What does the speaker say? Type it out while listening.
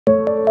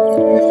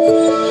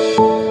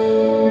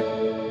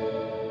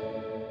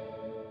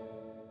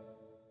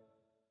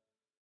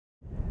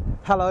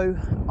Hello,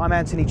 I'm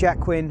Anthony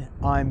Jacquin.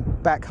 I'm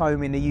back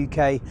home in the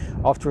UK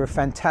after a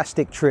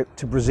fantastic trip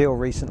to Brazil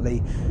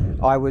recently.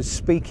 I was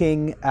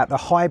speaking at the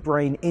High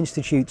Brain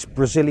Institute's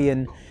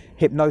Brazilian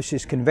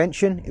Hypnosis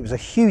Convention. It was a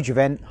huge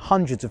event,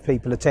 hundreds of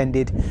people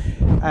attended,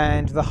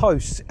 and the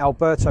host,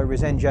 Alberto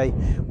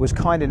Rezende, was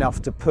kind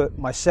enough to put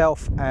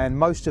myself and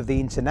most of the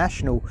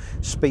international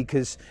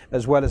speakers,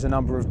 as well as a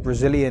number of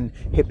Brazilian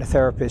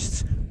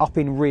hypnotherapists, up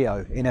in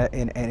Rio in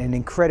an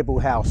incredible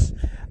house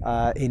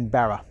in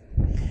Barra.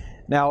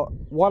 Now,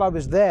 while I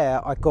was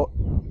there, I got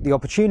the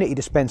opportunity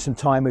to spend some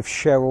time with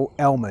Cheryl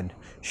Elman.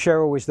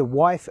 Cheryl is the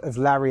wife of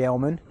Larry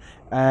Elman,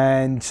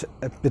 and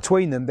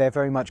between them, they're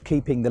very much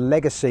keeping the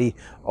legacy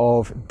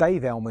of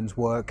Dave Elman's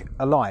work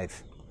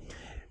alive.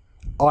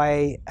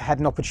 I had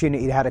an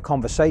opportunity to have a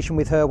conversation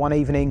with her one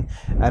evening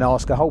and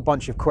ask a whole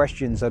bunch of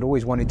questions I'd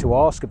always wanted to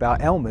ask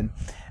about Elman,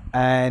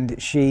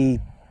 and she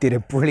did a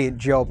brilliant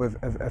job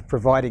of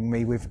providing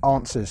me with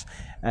answers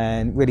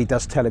and really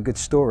does tell a good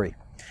story.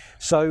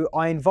 So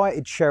I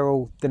invited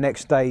Cheryl the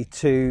next day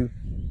to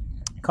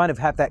kind of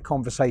have that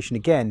conversation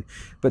again,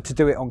 but to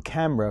do it on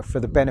camera for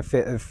the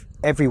benefit of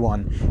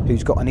everyone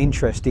who's got an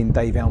interest in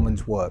Dave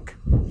Elman's work.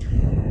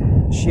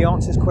 She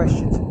answers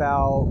questions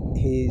about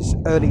his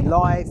early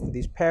life with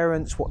his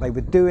parents, what they were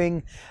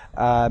doing,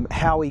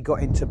 how he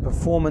got into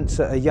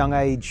performance at a young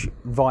age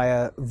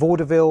via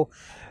vaudeville.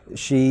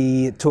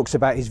 She talks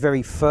about his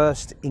very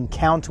first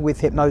encounter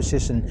with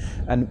hypnosis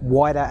and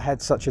why that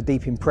had such a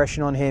deep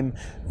impression on him,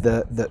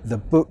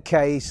 the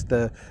bookcase,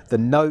 the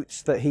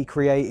notes that he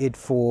created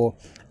for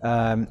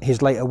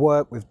his later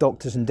work with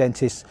doctors and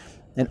dentists,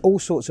 and all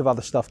sorts of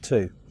other stuff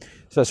too.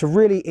 So it's a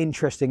really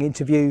interesting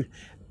interview,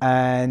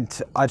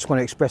 and I just want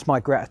to express my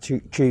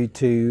gratitude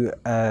to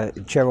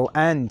Cheryl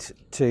and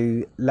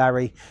to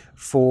Larry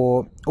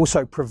for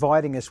also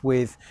providing us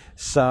with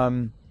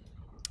some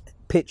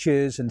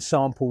pictures and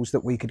samples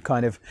that we could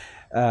kind of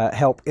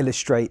help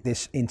illustrate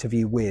this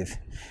interview with.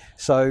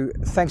 So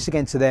thanks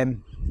again to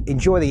them.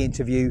 Enjoy the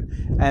interview,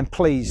 and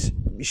please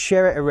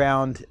share it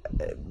around,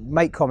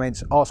 make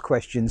comments, ask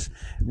questions.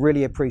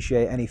 Really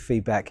appreciate any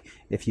feedback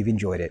if you've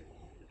enjoyed it.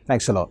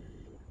 Thanks a lot.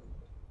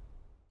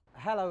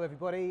 Hello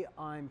everybody,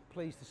 I'm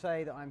pleased to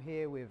say that I'm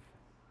here with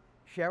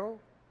Cheryl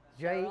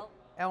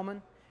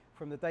Elman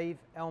from the Dave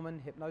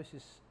Elman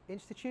Hypnosis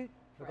Institute.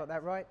 Have I got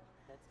that right?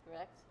 That's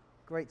correct.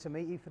 Great to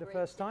meet you for the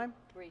first time.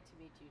 Great to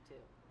meet you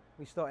too.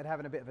 We started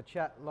having a bit of a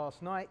chat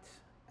last night,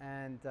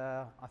 and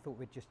I thought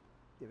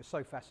it was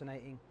so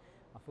fascinating,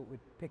 I thought we'd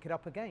pick it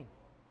up again.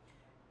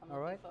 I'm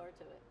looking forward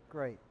to it.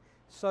 Great.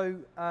 So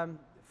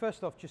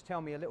first off, just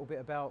tell me a little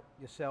bit about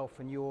yourself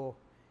and your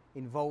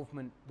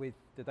involvement with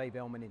the Dave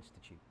Elman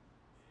Institute.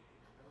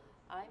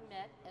 I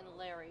met and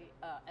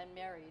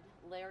married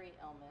Larry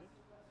Elman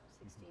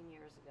 16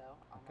 years ago,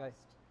 almost. Okay.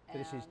 So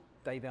this is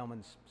Dave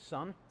Elman's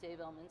son?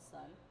 Dave Elman's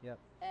son. Yep.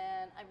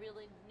 And I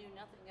really knew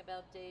nothing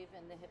about Dave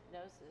and the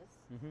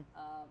hypnosis. Mm-hmm.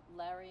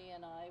 Larry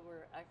and I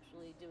were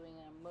actually doing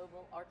a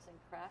mobile arts and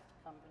craft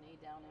company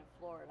down in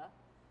Florida.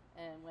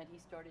 And when he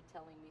started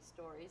telling me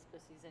stories,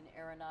 because he's an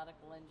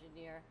aeronautical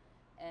engineer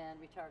and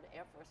retired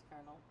Air Force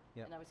colonel,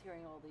 yep, and I was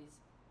hearing all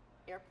these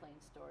airplane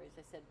stories,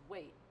 I said,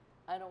 wait,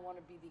 I don't want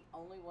to be the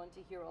only one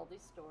to hear all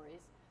these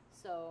stories.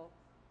 So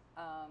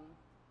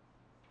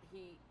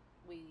we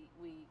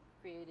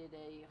created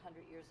a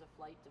 100 Years of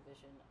Flight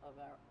division of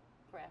our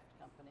craft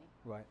company.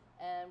 Right.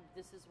 And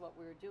this is what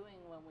we were doing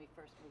when we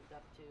first moved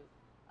up to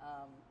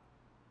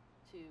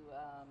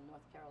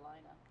North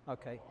Carolina.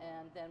 Okay.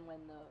 And then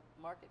when the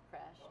market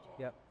crashed,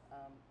 yep,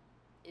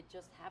 it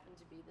just happened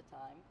to be the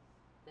time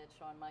that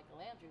Sean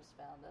Michael Andrews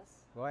found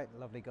us. Right,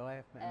 lovely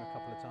guy. I've met him a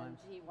couple of times.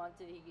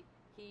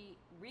 He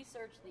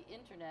researched the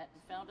internet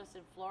and found us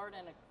in Florida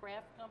in a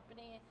craft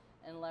company,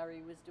 and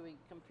Larry was doing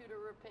computer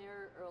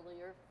repair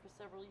earlier for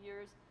several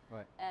years.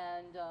 Right.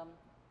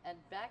 And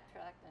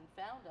backtracked and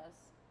found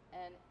us,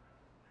 and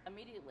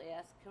immediately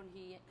asked, can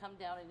he come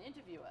down and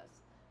interview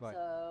us? Right.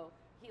 So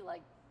he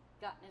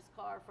got in his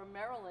car from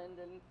Maryland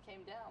and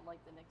came down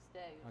the next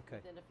day, okay,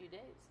 within a few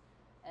days,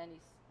 and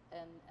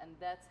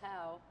that's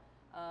how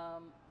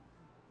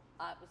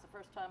it was the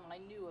first time I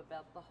knew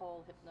about the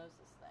whole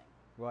hypnosis thing.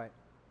 Right,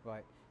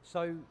 right.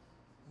 So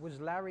was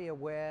Larry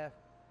aware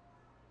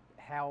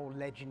how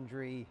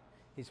legendary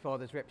his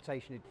father's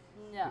reputation had?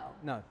 No.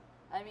 No.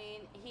 I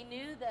mean, he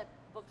knew that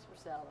books were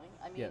selling.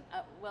 I mean,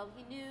 yeah, well,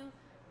 he knew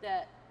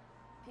that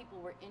people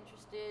were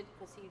interested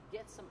because he'd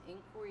get some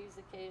inquiries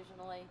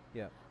occasionally.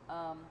 Yeah.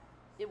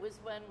 It was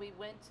when we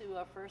went to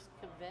our first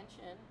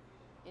convention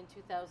in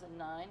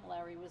 2009.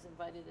 Larry was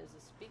invited as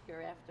a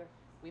speaker after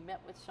we met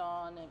with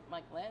Sean and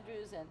Michael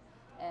Andrews,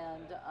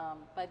 and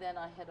by then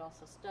I had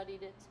also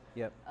studied it.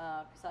 Yep.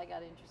 Because I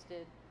got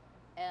interested,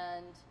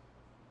 and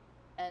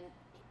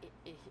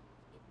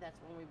that's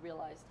when we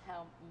realized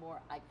how more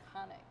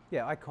iconic.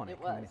 Yeah, iconic.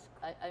 It was.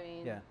 I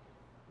mean, yeah,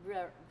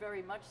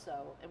 very much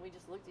so. And we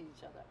just looked at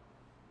each other.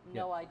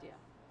 No idea.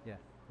 Yeah.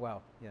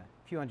 Wow. Yeah.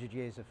 A few hundred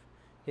years of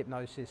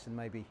hypnosis and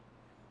maybe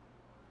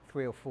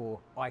 3 or 4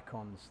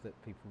 icons that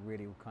people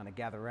really will kind of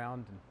gather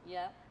around, and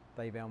Yeah.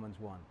 Dave Elman's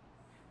one.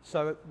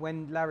 So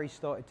when Larry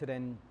started to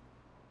then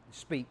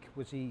speak,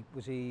 is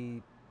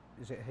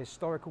it a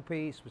historical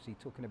piece? Was he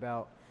talking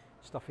about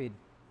stuff he'd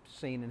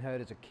seen and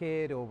heard as a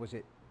kid, or was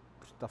it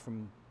stuff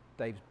from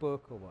Dave's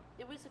book, or what?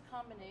 It was a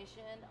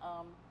combination.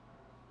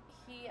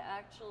 He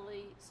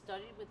actually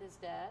studied with his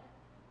dad.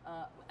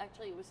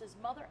 Actually, it was his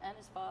mother and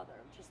his father.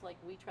 Just like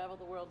we travel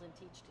the world and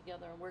teach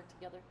together and work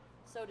together,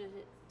 so did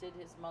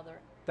his mother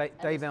and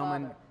Dave his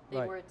Elman, father. They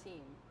right. were a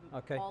team.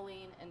 Okay.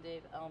 Pauline and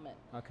Dave Elman.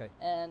 Okay.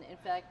 And in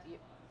fact,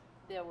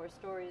 there were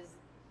stories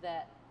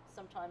that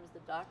sometimes the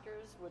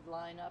doctors would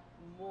line up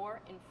more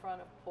in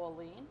front of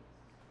Pauline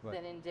Right.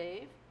 than in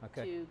Dave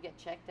Okay. to get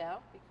checked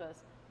out,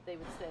 because they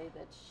would say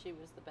that she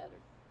was the better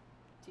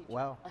teacher.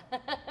 Wow.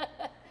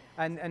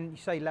 And you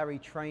say Larry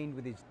trained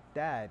with his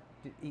dad.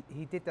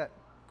 He did that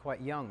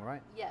quite young,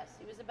 right? Yes,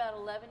 he was about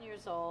 11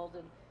 years old,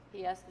 and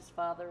he asked his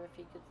father if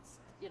he could,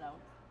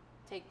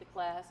 take the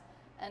class.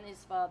 And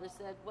his father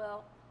said,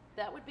 well,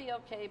 that would be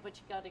okay, but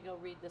you got to go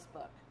read this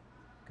book.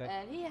 Okay.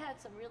 And he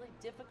had some really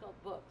difficult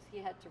books he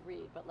had to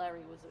read, but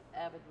Larry was an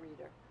avid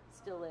reader,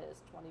 still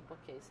is, 20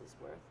 bookcases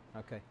worth.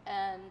 Okay.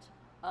 And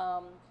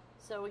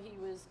so he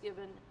was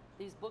given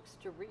these books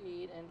to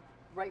read and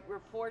write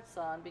reports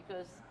on,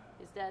 because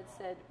his dad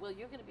said, well,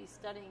 you're going to be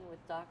studying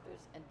with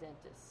doctors and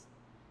dentists,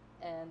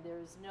 and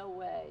there's no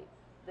way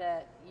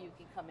that you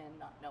can come in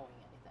not knowing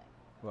anything.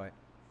 Right.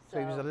 So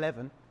he was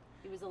 11.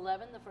 He was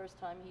 11 the first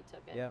time he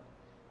took it. Yeah.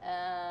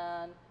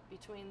 And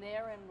between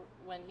there and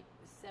when he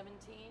was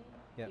 17,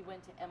 Yep. he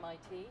went to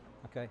MIT.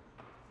 Okay.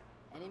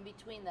 And in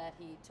between that,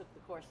 he took the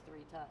course 3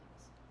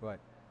 times, Right.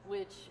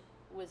 which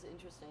was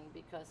interesting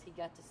because he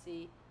got to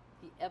see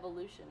the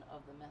evolution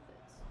of the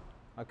methods.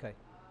 Okay.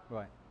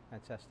 Right.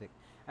 Fantastic.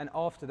 And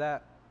after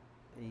that,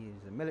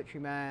 he's a military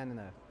man and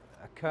a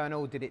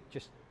colonel. Did it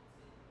just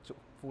sort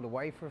of fall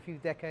away for a few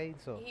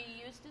decades, or?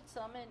 He used it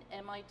some in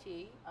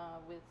MIT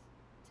with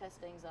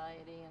test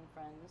anxiety and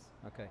friends.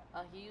 Okay.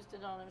 He used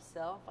it on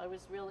himself.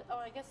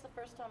 I guess the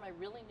first time I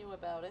really knew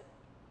about it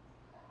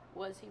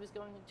was he was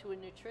going to a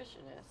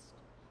nutritionist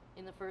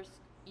in the first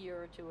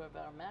year or 2 of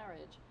our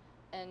marriage,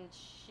 and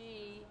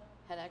she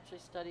had actually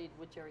studied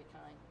with Jerry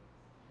Kine.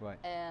 Right.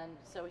 And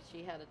so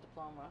she had a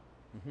diploma.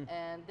 Mhm.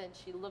 And then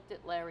she looked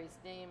at Larry's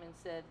name and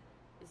said,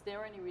 is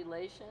there any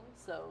relation?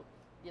 So,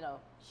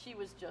 she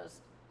was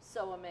just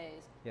so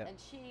amazed. Yep. And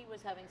she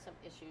was having some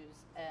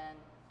issues and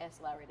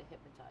asked Larry to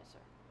hypnotize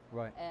her.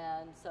 Right.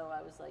 And so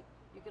I was like,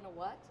 you're going to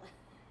what?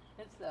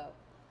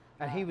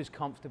 And he was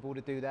comfortable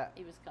to do that?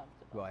 He was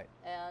comfortable. Right.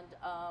 And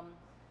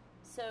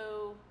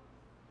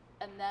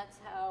and that's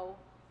how,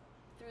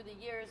 through the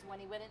years, when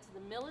he went into the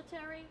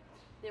military,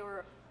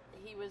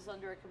 he was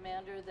under a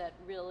commander that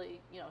really,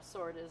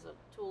 saw it as a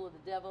tool of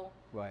the devil.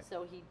 Right.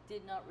 So he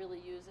did not really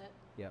use it.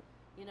 Yep.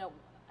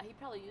 He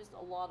probably used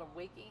a lot of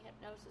waking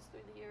hypnosis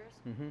through the years,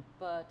 Mhm.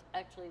 but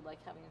actually, like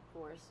having a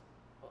course,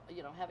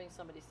 having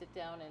somebody sit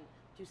down and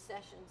do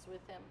sessions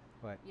with him,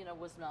 Right.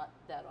 Was not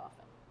that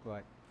often.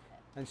 Right.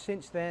 And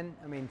since then,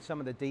 I mean, some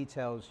of the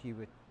details you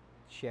were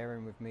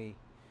sharing with me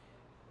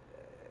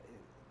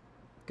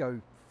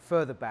go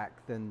further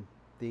back than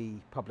the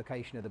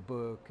publication of the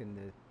book and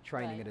the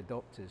training Right. of the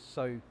doctors.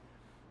 So,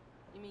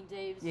 You mean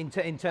Dave's in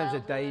terms of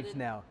childhood Dave's and-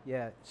 now,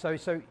 yeah. So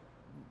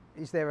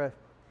is there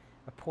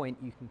a point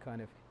you can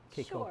kind of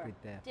kick Sure. off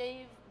with there?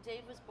 Dave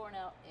was born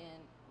out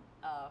in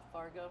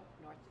Fargo,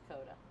 North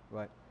Dakota,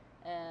 Right.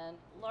 and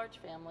large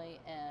family,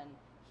 and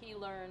he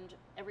learned,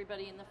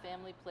 everybody in the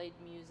family played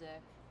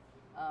music.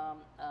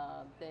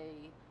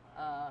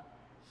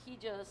 He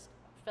just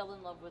fell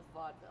in love with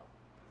vaudeville.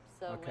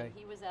 So Okay. when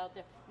he was out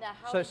there, now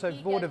how So did he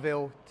get-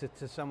 vaudeville,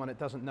 to someone that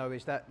doesn't know,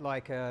 is that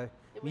like a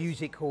It was-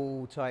 music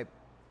hall type?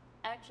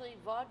 Actually,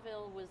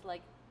 vaudeville was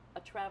like a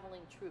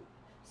traveling troupe.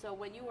 So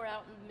when you were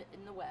out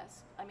in the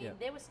West, I mean, Yeah.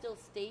 there was still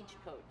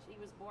stagecoach. He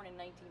was born in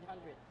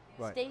 1900.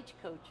 Right.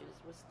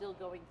 Stagecoaches was still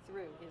going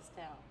through his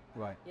town.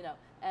 Right.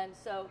 And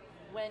so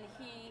when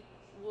he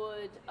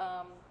would,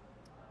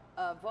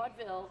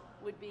 vaudeville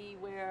would be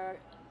where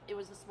it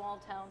was a small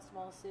town,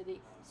 small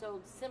city.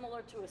 So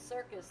similar to a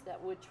circus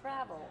that would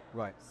travel,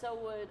 Right. so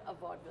would a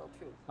vaudeville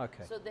troupe.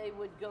 Okay. So they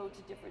would go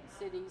to different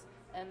cities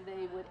and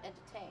they would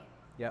entertain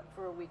Yep.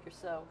 for a week or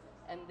so,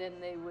 and then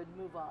they would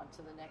move on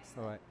to the next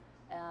thing. All right.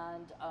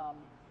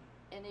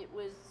 And it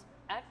was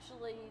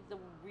actually the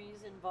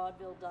reason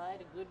vaudeville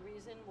died, a good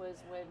reason,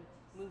 was when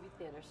movie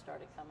theaters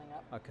started coming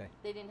up. Okay.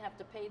 They didn't have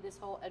to pay this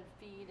whole and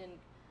feed and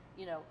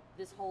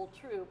this whole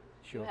troupe.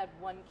 Sure. You had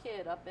one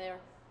kid up there,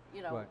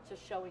 Right.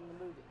 just showing the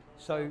movie.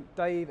 So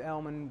Dave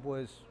Elman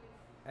was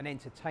an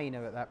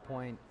entertainer at that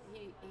point.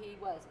 He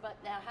was.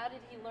 But now, how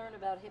did he learn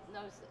about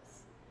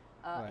hypnosis?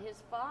 Right.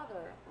 His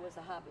father was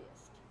a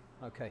hobbyist.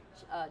 Okay.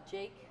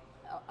 Jake,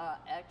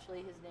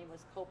 actually his name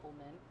was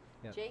Kopelman.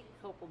 Yep. Jake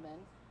Kopelman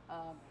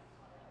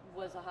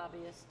was a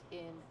hobbyist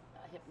in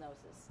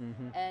hypnosis.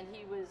 Mhm. And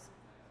he was,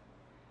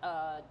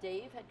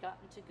 Dave had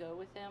gotten to go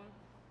with him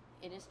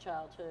in his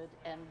childhood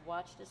and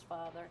watched his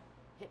father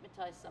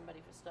hypnotize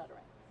somebody for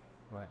stuttering.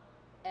 Right.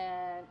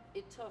 And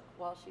it took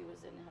while she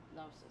was in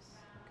hypnosis.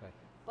 Okay.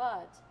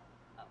 But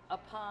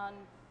upon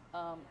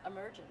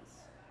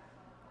emergence,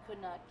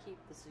 could not keep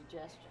the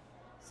suggestion.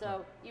 So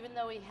Right. even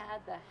though he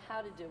had the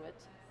how to do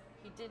it,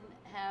 he didn't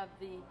have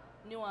the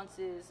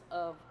nuances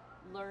of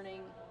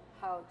learning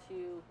how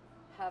to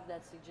have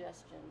that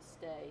suggestion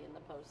stay in the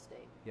post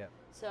state. Yeah.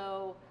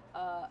 So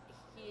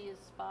his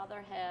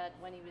father had,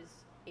 when he was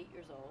 8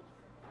 years old,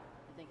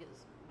 I think it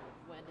was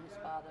when his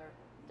father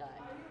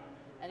died,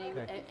 and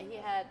he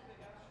had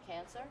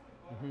cancer,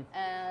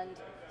 and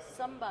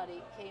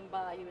somebody came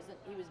by.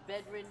 He was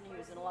bedridden. He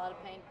was in a lot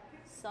of pain.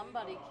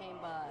 Somebody came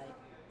by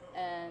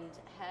and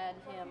had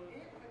him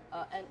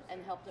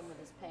and helped him with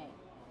his pain.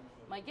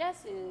 My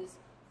guess is,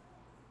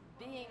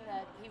 being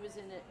that he was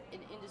in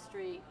an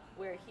industry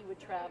where he would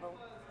travel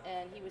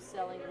and he was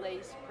selling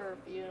lace,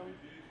 perfume,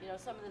 you know,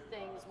 some of the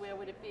things, where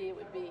would it be? It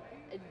would be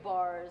at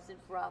bars and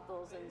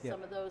brothels and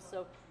some of those.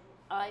 So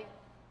I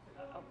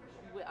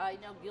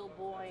know Gil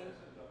Boyne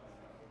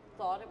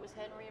thought it was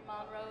Henry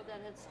Monroe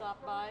that had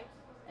stopped by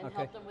and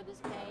helped him with his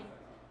pain.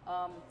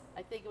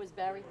 I think it was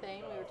Barry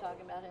Thane, we were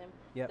talking about him,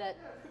 that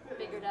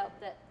figured out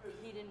that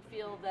he didn't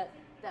feel that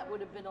that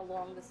would have been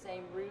along the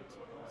same route.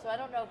 So I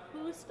don't know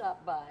who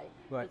stopped by,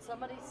 but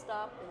somebody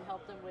stopped and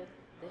helped him with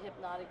the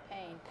hypnotic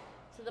pain,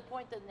 to the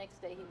point that the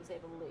next day he was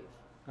able to leave.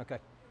 Okay.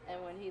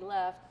 And when he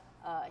left,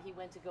 he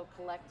went to go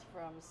collect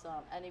from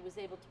some, and he was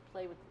able to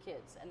play with the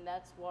kids, and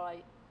that's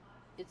why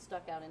it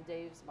stuck out in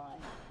Dave's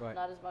mind. Right.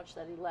 Not as much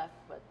that he left,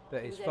 but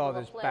that he his was able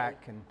father's to play,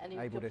 back and he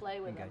able could to play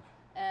with engage. him.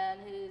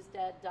 And his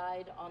dad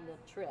died on the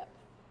trip,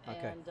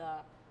 and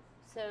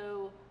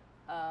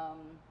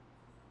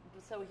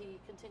so he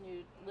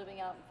continued living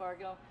out in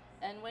Fargo.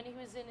 And when he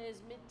was in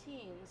his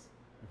mid-teens,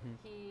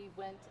 he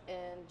went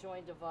and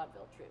joined a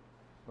vaudeville troupe.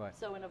 Right.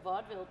 So in a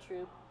vaudeville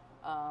troupe,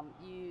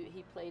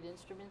 he played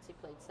instruments. He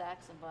played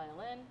sax and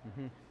violin.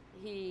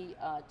 He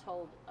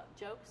told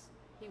jokes.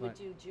 He would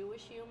do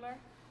Jewish humor,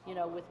 you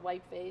know, with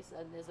whiteface.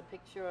 And there's a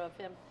picture of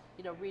him,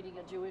 you know, reading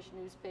a Jewish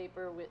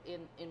newspaper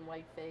in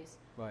whiteface.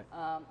 Right.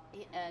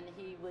 And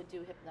he would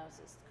do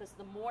hypnosis, because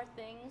the more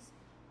things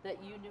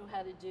that you knew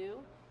how to do,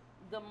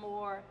 the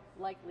more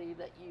likely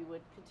that you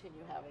would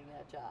continue having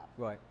that job.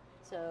 Right.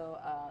 So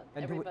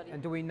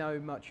and do we know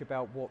much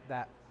about what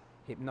that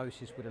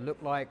hypnosis would have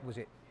looked like? Was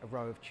it a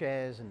row of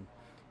chairs and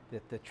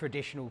the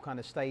traditional kind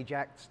of stage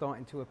act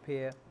starting to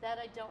appear? That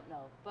I don't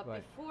know. But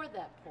before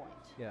that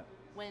point,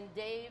 when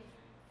Dave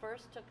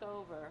first took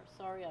over,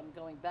 sorry I'm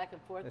going back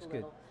and forth a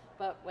little,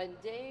 but when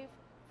Dave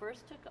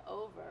first took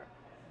over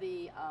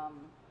the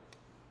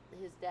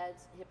his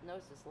dad's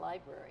hypnosis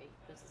library,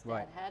 because his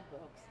dad had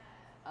books,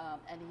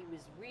 and he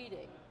was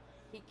reading,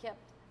 he kept,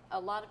 a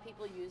lot of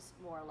people use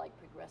more like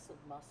progressive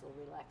muscle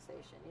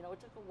relaxation. You know, it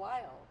took a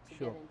while to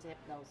get into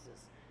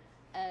hypnosis.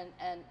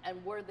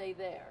 And were they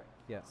there?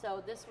 Yeah.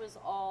 So this was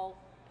all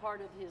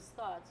part of his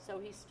thoughts. So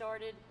he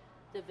started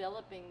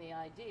developing the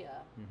idea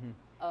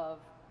of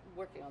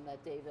working on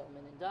that Dave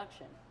Elman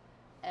induction.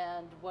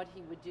 And what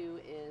he would do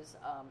is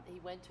he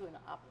went to an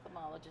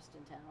ophthalmologist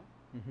in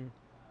town,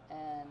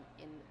 and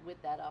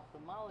with that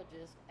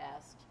ophthalmologist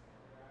asked,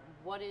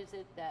 what is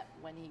it that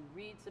when he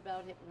reads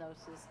about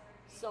hypnosis,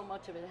 so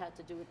much of it had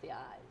to do with the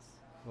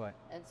eyes? Right.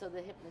 And so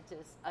the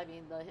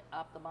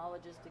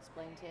ophthalmologist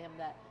explained to him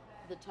that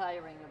the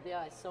tiring of the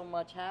eyes, so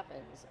much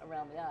happens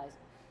around the eyes,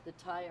 the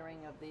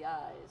tiring of the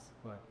eyes,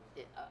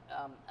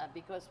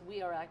 because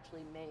we are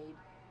actually made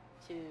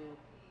to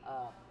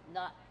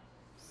not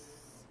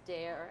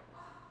stare,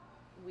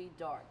 we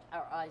dart.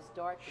 Our eyes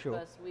dart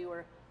because we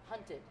were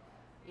hunted,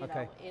 you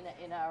know,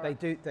 in our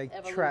They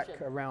evolution.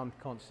 track around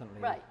constantly.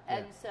 Right,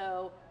 and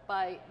so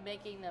by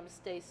making them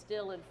stay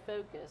still and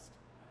focused,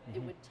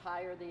 it would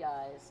tire the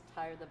eyes,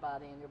 tire the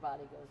body, and your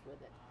body goes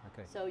with it.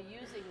 Okay. So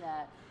using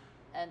that,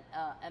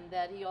 and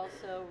that he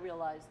also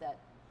realized that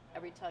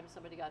every time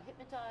somebody got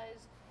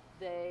hypnotized,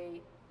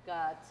 they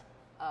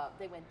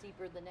went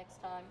deeper the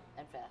next time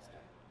and faster.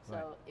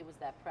 So it was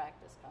that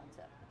practice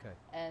concept. Okay.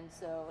 And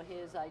so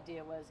his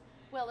idea was,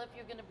 well, if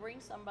you're going to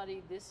bring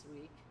somebody this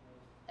week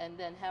and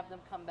then have them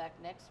come back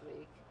next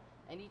week,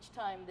 and each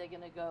time they're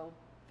going to go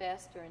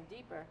faster and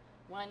deeper,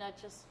 why not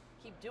just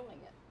keep doing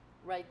it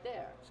right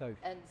there? So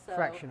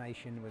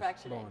fractionation was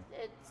born.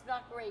 It's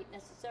not great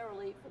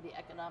necessarily for the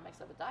economics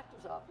of a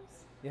doctor's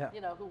office,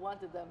 you know, who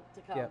wanted them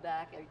to come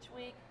back each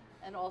week,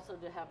 and also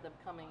to have them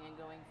coming and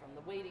going from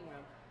the waiting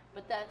room.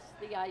 But that's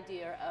the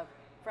idea of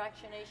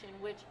fractionation,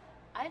 which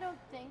I don't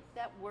think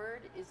that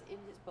word is in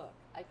his book.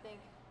 I think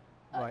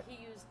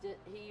he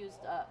used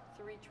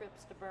 3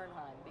 trips to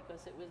Bernheim,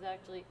 because it was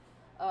actually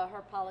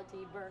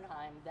Herpoliti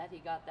Bernheim that he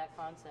got that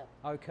concept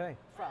from,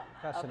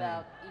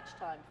 about each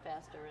time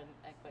faster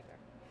and quicker.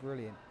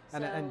 Brilliant. So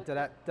and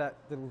that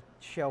little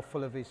shelf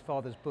full of his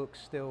father's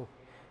books still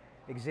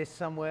exists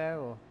somewhere,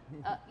 or?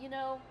 You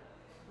know,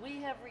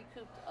 we have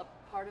recouped a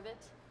part of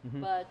it,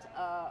 but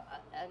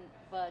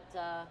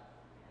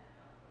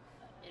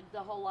the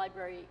whole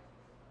library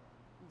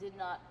did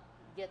not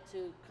get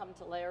to come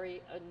to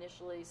Larry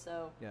initially,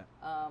 so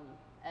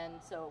and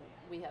so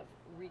we have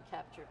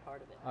recaptured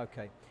part of it.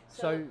 Okay.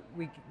 So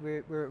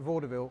we're at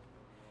vaudeville.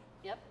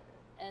 Yep.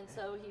 And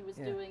so he was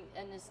doing,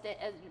 and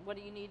what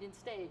do you need in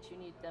stage? You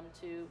need them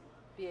to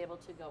be able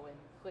to go in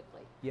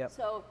quickly. Yep.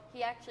 So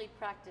he actually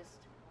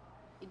practiced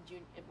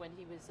when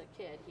he was a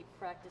kid. He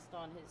practiced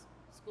on his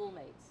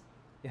schoolmates.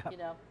 Yeah. You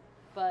know,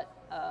 but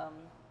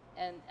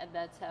and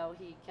that's how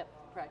he kept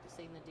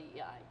practicing the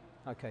DEI.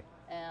 Okay.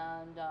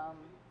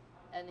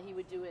 And he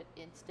would do it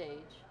in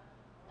stage.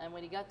 And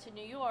when he got to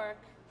New York,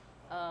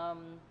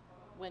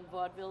 when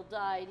vaudeville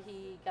died,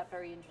 he got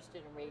very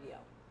interested in radio.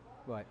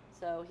 Right.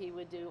 So he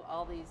would do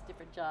all these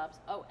different jobs.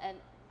 Oh, and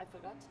I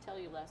forgot to tell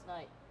you last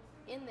night,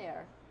 in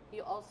there,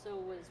 he also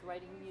was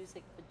writing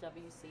music for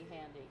W.C.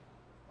 Handy.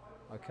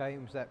 Okay,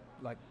 was that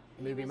like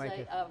movie maker?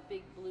 He was a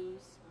big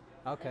blues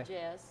and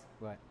jazz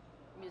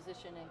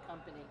musician and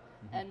company.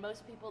 Mm-hmm. And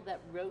most people that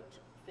wrote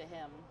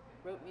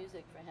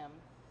music for him,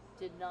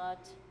 did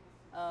not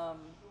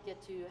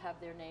get to have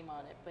their name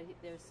on it. But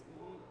there's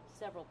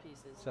several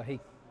pieces. So he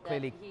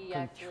clearly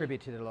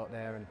contributed a lot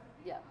there and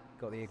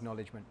got the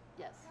acknowledgement.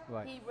 Yes.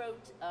 Right. He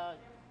wrote,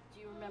 do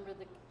you remember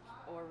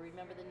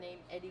the name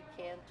Eddie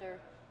Cantor?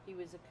 He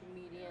was a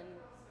comedian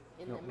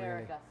in Not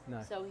America.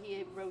 Really. No. So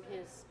he wrote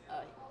his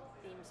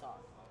theme song.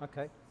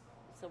 Okay.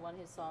 So one of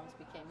his songs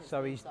became his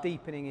So theme he's song.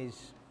 deepening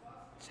his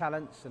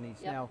talents and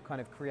he's now kind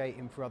of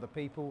creating for other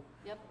people.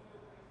 Yep.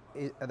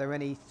 Are there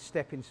any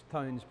stepping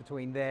stones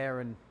between there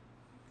and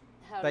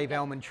Dave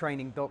Elman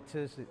training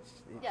doctors? It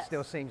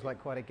still seems like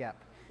quite a gap.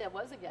 There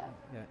was a gap.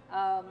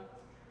 Yeah.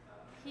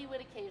 He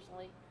would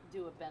occasionally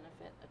do a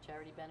benefit, a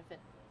charity benefit.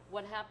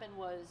 What happened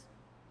was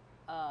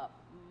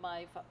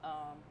my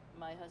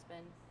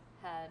husband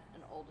had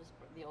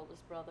the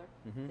oldest brother.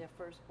 Mm-hmm. Their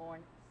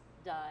firstborn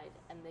died,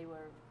 and they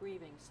were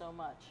grieving so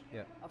much.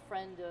 Yeah. A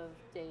friend of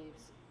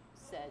Dave's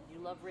said, "You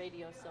love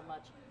radio so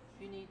much,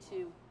 you need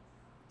to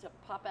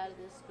pop out of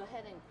this. Go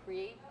ahead and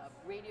create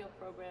a radio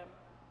program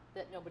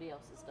that nobody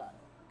else has done."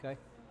 Okay.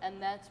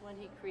 And that's when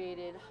he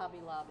created Hobby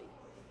Lobby.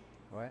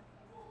 Right.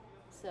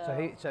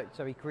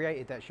 So he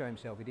created that show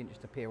himself. He didn't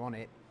just appear on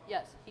it.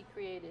 Yes, he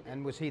created it.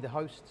 And was he the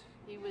host?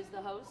 He was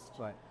the host.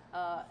 Right.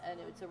 And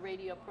it was a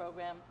radio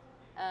program,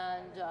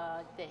 and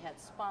they had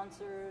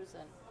sponsors,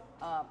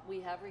 and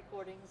we have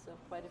recordings of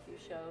quite a few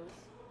shows.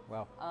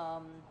 Wow.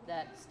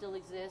 That still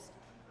exist.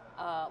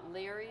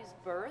 Larry's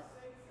birth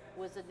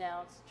was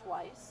announced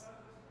twice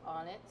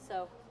on it.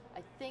 So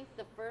I think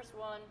the first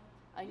one,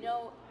 I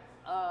know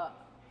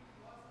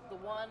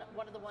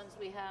one of the ones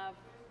we have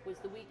was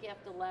the week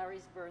after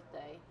Larry's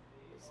birthday.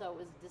 So it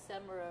was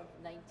December of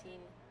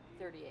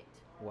 1938.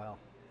 Wow.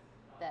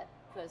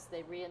 Because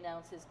they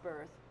re-announced his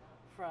birth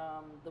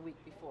from the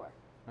week before.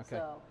 Okay.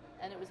 So,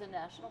 and it was a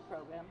national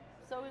program.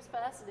 So it was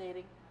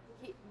fascinating.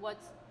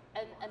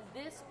 And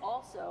this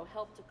also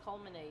helped to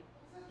culminate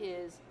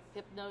his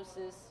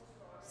hypnosis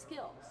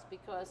skills,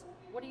 because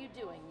what are you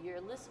doing?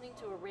 You're listening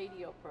to a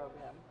radio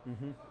program.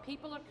 Mm-hmm.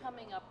 People are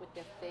coming up with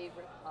their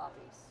favorite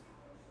hobbies.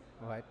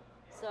 Right.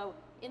 So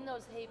in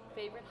those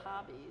favorite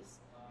hobbies,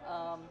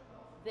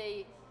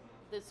 the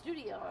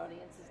studio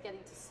audience is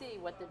getting to see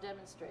what they're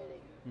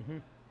demonstrating. Mm-hmm.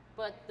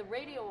 But the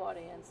radio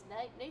audience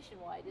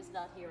nationwide is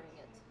not hearing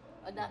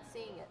it, not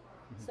seeing it.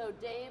 Mm-hmm. So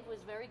Dave was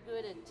very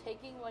good at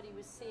taking what he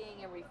was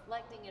seeing and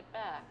reflecting it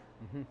back,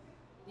 mm-hmm.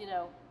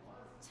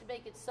 To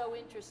make it so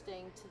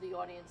interesting to the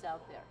audience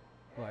out there.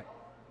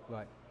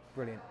 Right,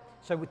 brilliant.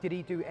 So did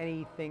he do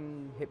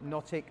anything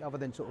hypnotic other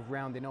than sort of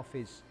rounding off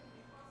his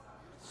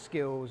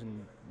skills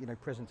and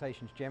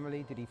presentations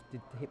generally? Did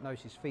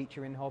hypnosis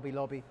feature in Hobby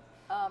Lobby?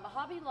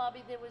 Hobby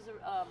Lobby, there was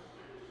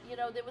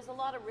a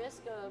lot of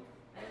risk of,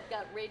 you've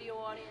got radio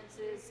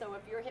audiences, so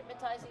if you're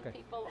hypnotizing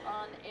people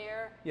on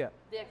air,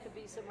 there could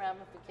be some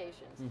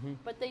ramifications. Mm-hmm.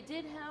 But they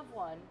did have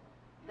one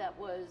that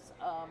was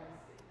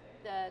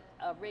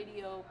a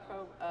radio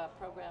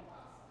program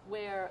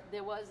where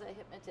there was a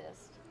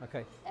hypnotist,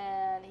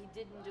 and he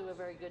didn't do a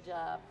very good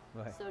job.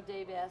 Right. So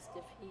Dave asked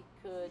if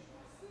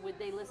would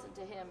they listen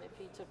to him if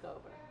he took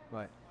over?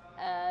 Right.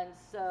 And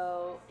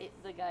so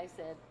the guy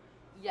said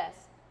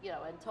yes,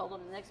 and told him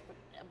the next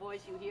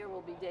voice you hear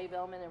will be Dave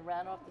Elman, and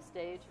ran off the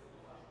stage.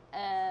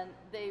 And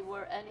he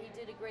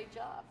did a great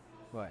job.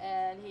 Right.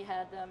 And he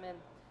had them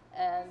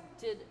and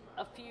did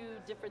a few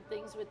different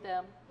things with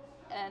them.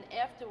 And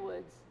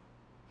afterwards,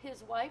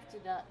 his wife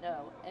did not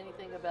know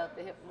anything about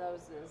the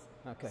hypnosis.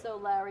 Okay. So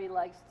Larry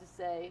likes to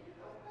say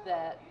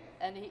that,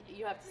 and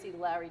you have to see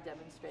Larry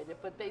demonstrate it,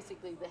 but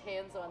basically the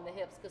hands on the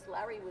hips, because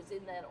Larry was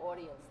in that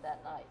audience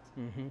that night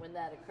when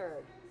that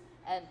occurred.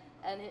 And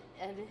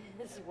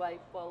his wife,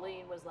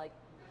 Pauline, was like,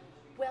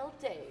 "Well,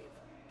 Dave,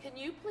 can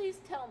you please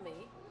tell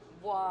me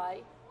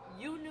why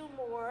you knew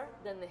more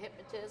than the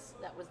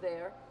hypnotist that was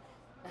there?"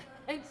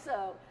 And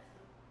so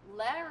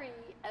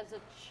Larry, as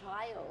a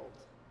child,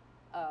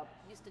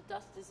 used to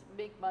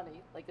make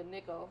money, like a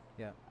nickel,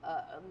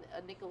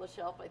 a nickel a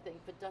shelf, I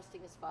think, for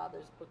dusting his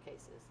father's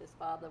bookcases. His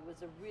father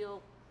was a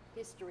real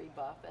history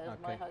buff, as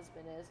my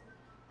husband is,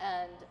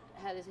 and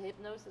had his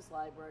hypnosis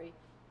library.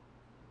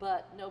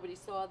 but nobody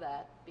saw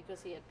that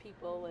because he had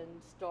people and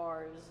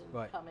stars and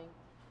Right. coming.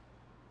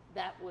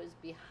 That was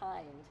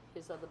behind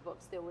his other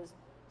books.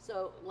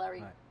 So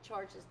Larry Right.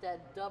 charged his dad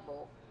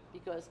double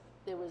because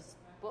there was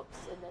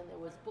books and then there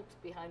was books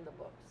behind the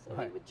books. So he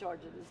Right. would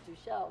charge it as two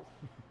shelves,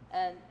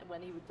 and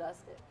when he would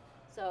dust it.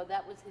 So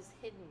that was his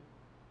hidden.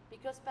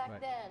 Because back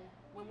Right. then,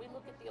 when we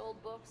look at the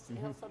old books, Mm-hmm.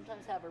 he'll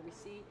sometimes have a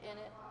receipt in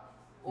it,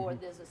 or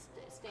there's a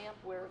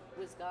stamp where it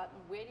was gotten.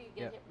 Where do you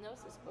get Yep.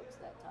 hypnosis books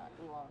that time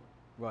long?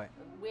 Right.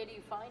 Where do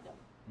you find them?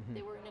 Mm-hmm.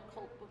 They were in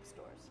occult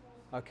bookstores.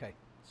 Okay.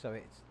 So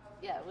it's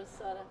Yeah, it was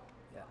sort of.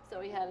 yeah.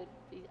 So he had it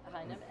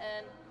behind him,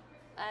 and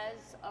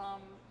as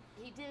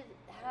he did,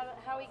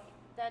 how he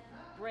that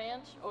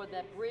branch or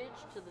that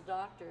bridge to the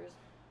doctors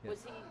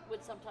was he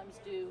would sometimes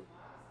do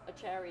a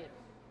charity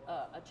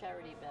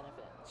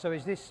benefit. So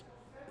is this?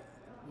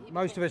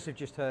 Most of us have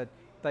just heard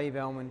Dave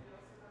Elman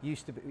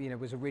used to be,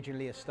 was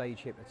originally a stage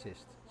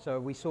hypnotist. So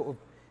we sort of,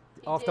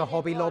 He after did in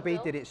Hobby Lobby,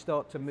 vaudeville. did it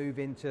start to move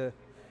into,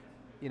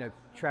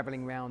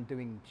 traveling around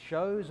doing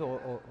shows or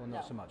not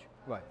No. so much?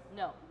 Right.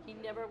 No, he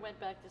never went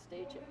back to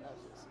stage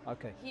hypnosis.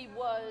 Okay. He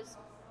was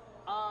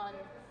on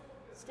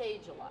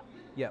stage a lot.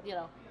 Yep.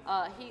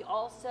 He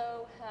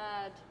also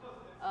had,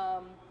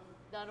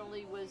 not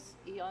only was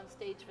he on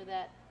stage for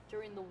that,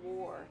 during the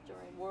war,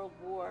 during World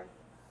War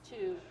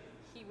II,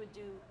 he would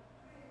do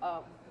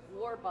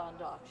war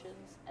bond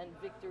auctions and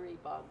victory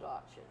bond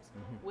auctions,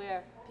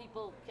 where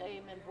people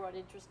came and brought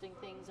interesting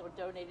things or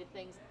donated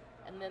things,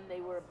 and then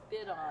they were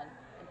bid on,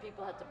 and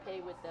people had to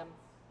pay with them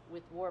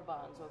with war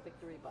bonds or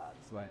victory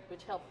bonds, Right.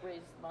 which helped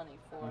raise money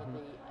for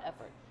the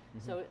effort.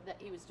 So that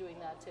he was doing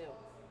that too.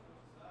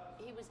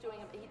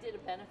 He did a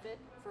benefit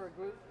for a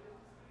group,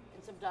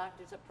 and some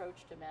doctors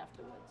approached him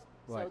afterwards.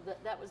 Right. So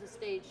that was a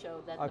stage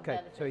show that the Okay.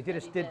 benefit So he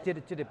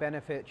did a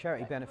benefit,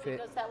 charity Right. benefit.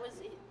 Because that was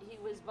he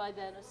was by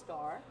then a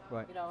star,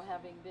 Right.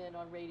 Having been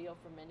on radio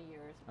for many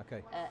years.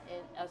 Okay. And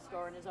a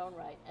star in his own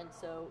right, and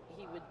so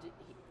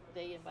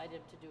they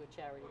invited him to do a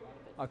charity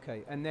benefit.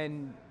 Okay. And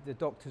then the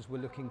doctors were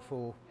looking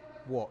for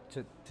what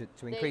to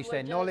increase were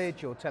their just-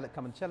 knowledge or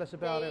come and tell us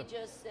about They it.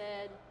 just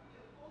said,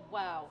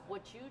 "Wow,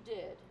 what you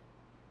did,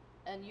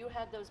 and you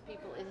had those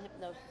people in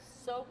hypnosis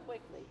so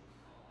quickly.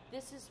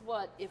 This is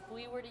what, if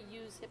we were to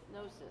use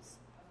hypnosis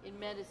in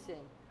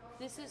medicine,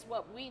 this is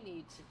what we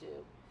need to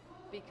do,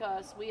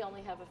 because we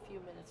only have a few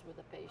minutes with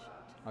a patient.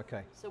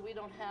 Okay. So we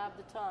don't have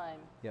the time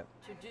Yep.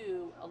 to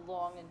do a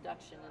long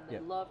induction, and they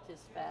Yep. loved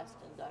his fast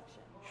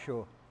induction,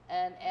 Sure.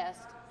 and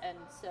asked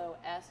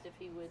if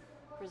he would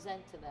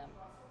present to them,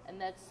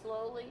 and that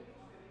slowly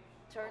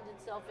turned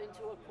itself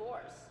into a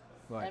course.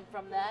 Right. And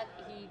from that,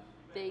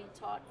 they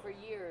taught for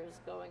years,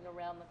 going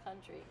around the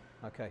country,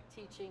 Okay.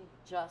 teaching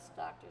just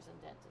doctors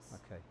and dentists.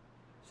 Okay.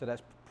 So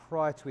that's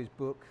prior to his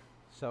book.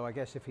 So I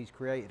guess if he's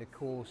created a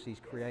course,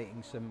 he's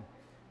creating some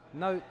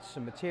notes,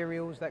 some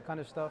materials, that kind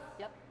of stuff.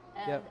 Yep.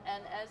 And Yep.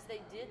 and as they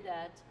did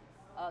that,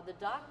 the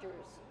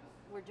doctors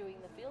were doing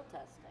the field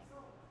testing.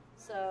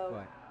 So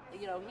Right.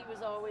 he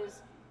was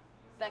always,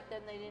 back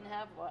then they didn't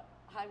have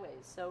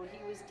highways, so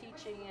he was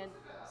teaching in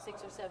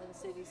 6 or 7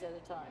 cities at a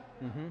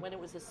time when it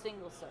was a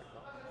single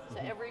circle. So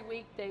every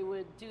week they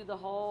would do the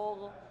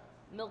whole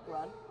milk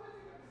run,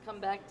 come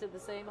back to the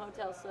same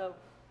hotel. So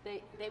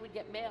they would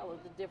get mail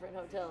at the different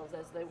hotels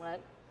as they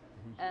went,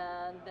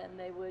 and then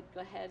they would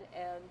go ahead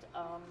and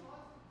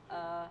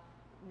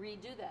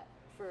redo that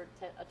for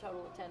a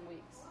total of 10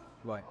 weeks.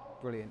 Right.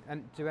 Brilliant.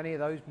 And do any of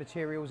those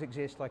materials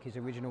exist, like his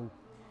original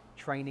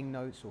training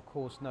notes or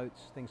course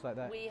notes, things like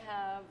that? We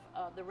have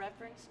the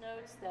reference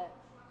notes that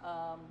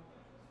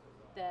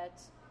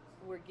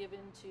were given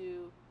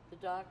to the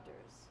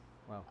doctors.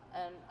 Wow.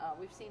 And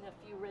we've seen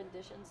a few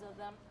renditions of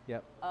them.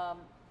 Yep.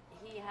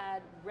 He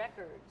had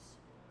records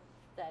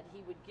that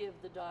he would give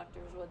the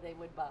doctors or they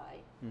would buy,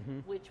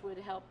 which would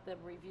help them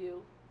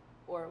review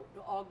or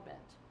augment.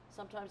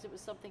 Sometimes it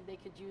was something they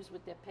could use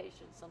with their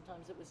patients.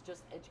 Sometimes it was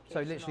just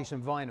educational. So literally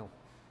some vinyl.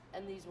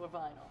 And these were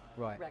vinyl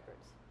Right.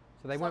 records.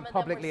 So they Some weren't of them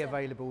were publicly sent-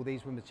 available.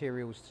 These were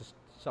materials to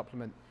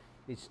supplement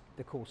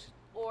the course.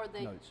 Or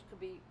they Notes. could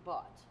be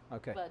bought.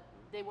 Okay. But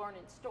they weren't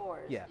in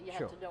stores. Yeah, You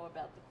sure. had to know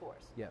about the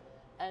course. Yep.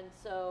 And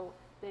so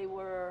they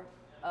were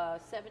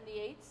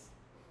 78s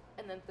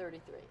and then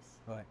 33s.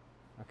 Right.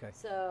 Okay.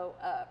 So,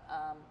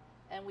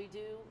 and we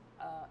do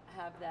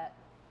have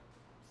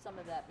some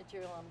of that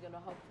material.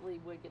 We're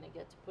going to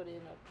get to put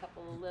in a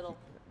couple of little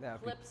That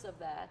would be- clips of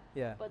that.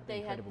 Yeah, But that'd be they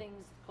had incredible.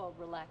 things called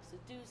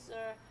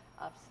Relaxaducer,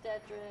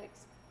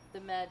 obstetrics, the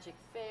Magic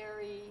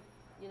Fairy,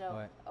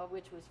 Right.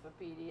 which was for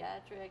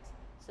pediatrics.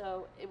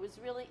 So it was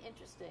really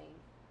interesting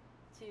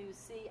to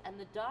see, and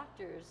the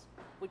doctors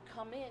would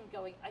come in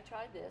going, I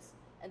tried this,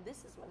 and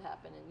this is what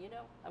happened, and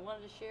I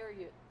wanted to share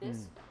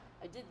this.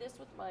 I did this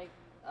with my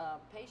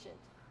patient,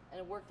 and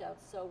it worked out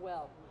so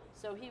well.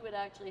 So he would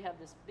actually have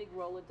this big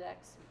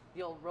Rolodex,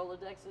 the old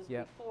Rolodexes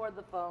Yep. before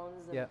the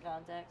phones and Yep. the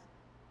contacts,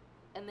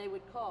 and they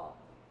would call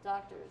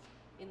doctors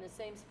in the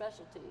same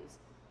specialties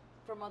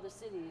from other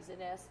cities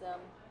and ask them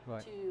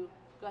Right. to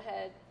go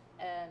ahead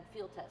and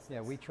field test Yeah,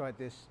 this. we tried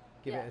this.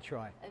 Give Yeah. it a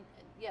try. And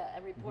Yeah,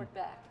 and report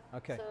back.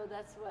 Okay. So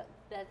that's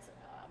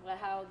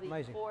how the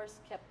Amazing. course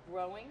kept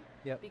growing.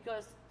 Yep.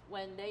 Because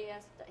when they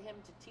asked him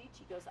to teach,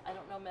 he goes, "I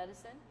don't know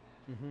medicine,"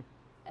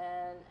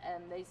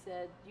 and they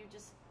said, "You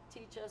just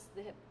teach us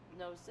the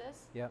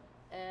hypnosis." Yep.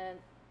 And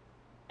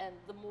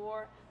the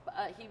more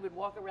he would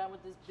walk around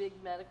with this big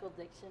medical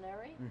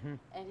dictionary,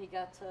 and he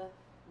got to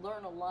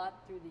learn a lot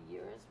through the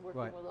years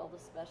working with all the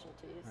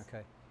specialties.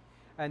 Okay.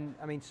 And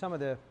I mean, some of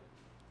the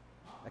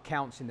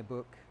accounts in the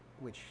book,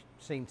 which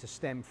seem to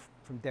stem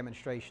from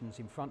demonstrations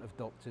in front of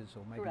doctors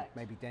or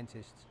maybe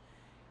dentists,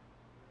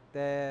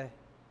 they're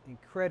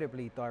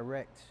incredibly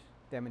direct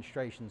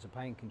demonstrations of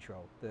pain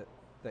control that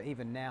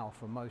even now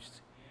for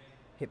most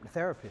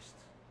hypnotherapists,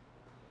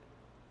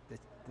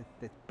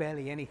 there's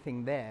barely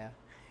anything there.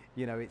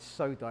 You know, it's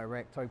so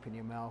direct, open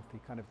your mouth,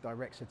 it kind of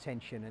directs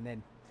attention and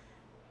then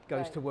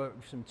goes to work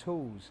with some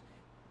tools.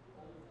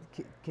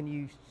 Can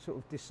you sort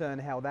of discern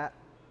how that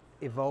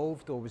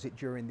evolved, or was it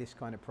during this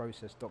kind of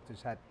process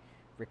doctors had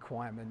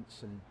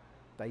requirements and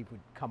they would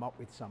come up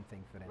with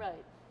something for them?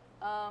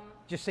 Right.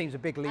 Just seems a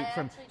big leap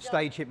from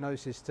stage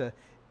hypnosis to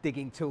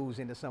digging tools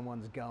into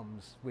someone's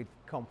gums with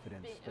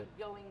confidence.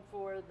 Going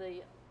for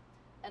the,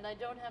 and I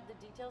don't have the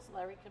details,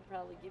 Larry can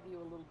probably give you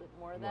a little bit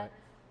more of that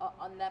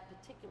on that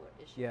particular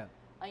issue. Yeah.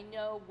 I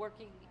know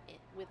working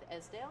with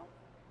Esdale,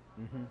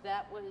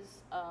 that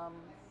was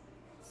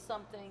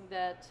something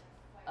that,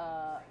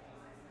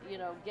 you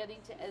know,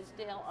 getting to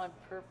Esdale on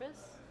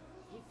purpose,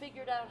 he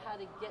figured out how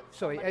to get.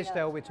 Sorry,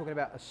 Esdale, we're talking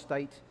about a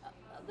state.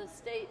 The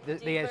state,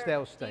 the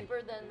Esdale state.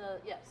 Deeper than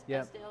the,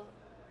 Esdale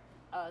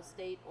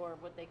state, or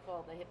what they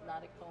call the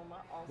hypnotic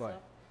coma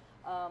also.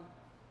 Right.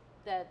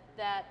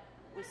 That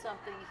was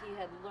something he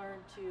had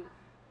learned to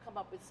come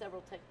up with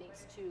several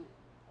techniques to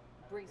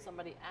bring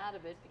somebody out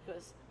of it,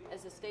 because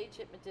as a stage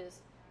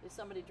hypnotist, if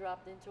somebody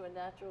dropped into a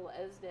natural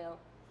Esdale,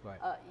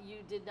 you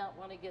did not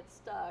want to get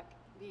stuck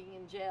being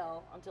in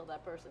jail until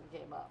that person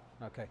came up.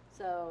 Okay.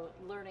 So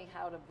learning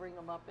how to bring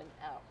them up and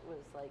out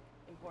was like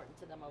important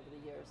to them over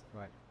the years.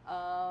 Right.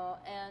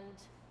 And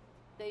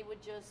they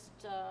would just,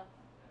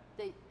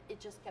 it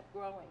just kept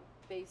growing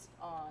based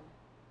on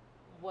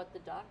what the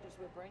doctors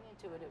were bringing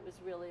to it. It was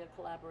really a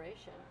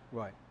collaboration.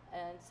 Right.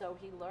 And so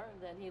he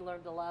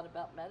learned a lot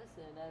about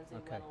medicine as he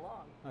went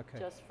along,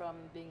 just from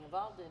being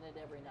involved in it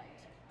every night.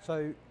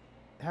 So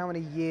how many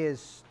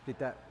years did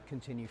that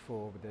continue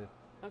for with the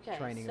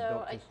training of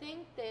doctors? So I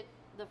think that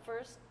the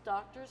first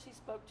doctors he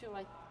spoke to,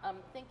 I'm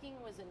thinking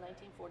was in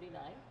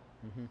 1949.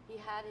 He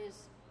had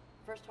his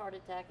first heart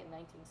attack in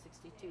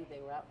 1962. They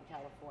were out in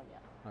California.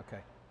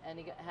 Okay. And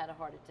he had a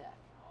heart attack.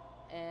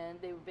 And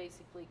they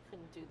basically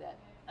couldn't do that.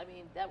 I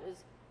mean,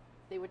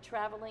 they were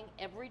traveling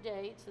every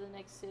day to the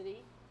next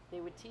city. They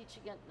were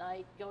teaching at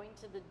night, going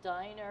to the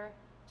diner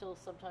till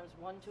sometimes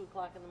 1, 2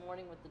 o'clock in the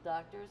morning with the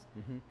doctors,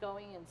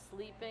 going and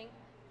sleeping,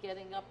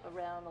 getting up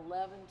around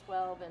 11,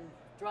 12, and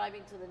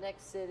driving to the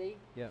next city.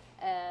 Yeah.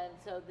 And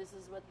so this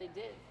is what they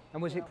did.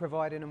 And was it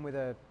providing them with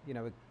a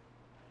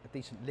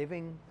decent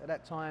living at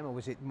that time, or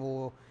was it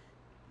more,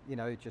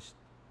 just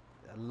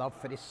a love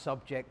for this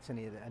subject and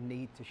a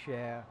need to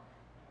share?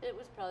 It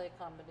was probably a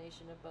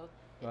combination of both.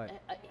 Right.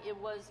 It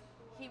was.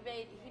 He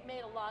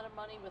made a lot of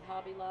money with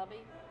Hobby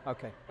Lobby.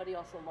 Okay. But he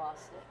also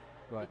lost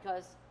it. Right.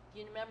 Because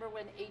you remember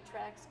when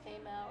 8-tracks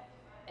came out,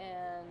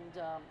 and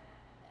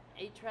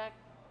 8-track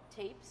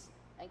tapes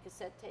and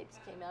cassette tapes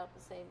came out at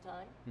the same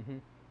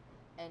time.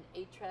 And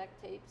 8-track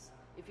tapes,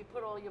 if you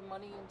put all your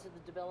money into the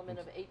development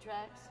of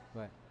 8-tracks,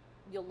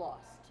 you're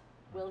lost.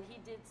 Well, he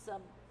did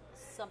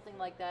something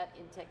like that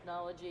in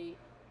technology,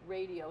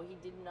 radio. He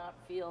did not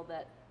feel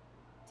that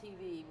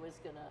TV was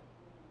going to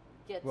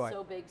get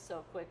so big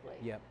so quickly.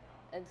 Yep.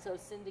 And so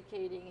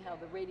syndicating how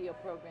the radio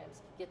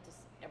programs could get to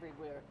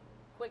everywhere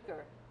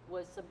quicker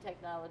was some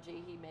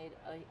technology he made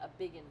a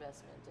big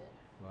investment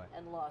in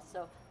and lost.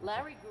 So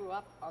Larry grew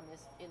up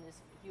in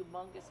this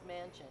humongous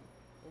mansion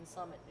in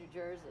Summit, New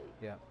Jersey.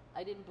 Yeah.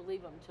 I didn't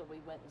believe him until we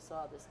went and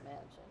saw this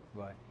mansion.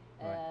 Right.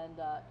 And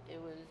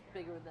it was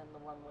bigger than the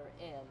one we're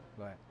in.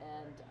 Right.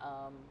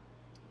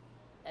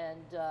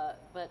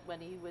 But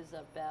when he was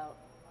about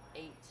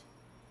 8,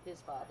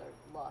 his father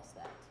lost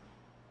that.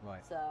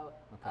 Right. So,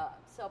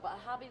 but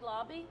Hobby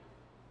Lobby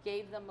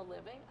gave them a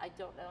living. I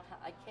don't know how.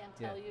 I can't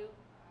tell you.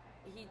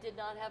 He did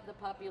not have the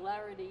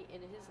popularity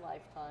in his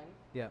lifetime.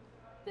 Yeah.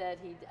 That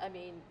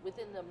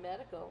within the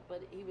medical,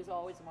 but he was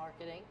always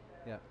marketing.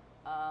 Yeah.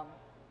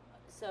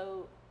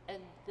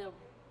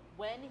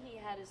 When he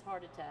had his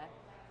heart attack,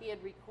 he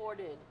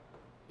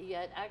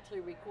had actually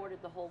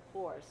recorded the whole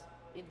course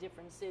in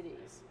different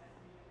cities.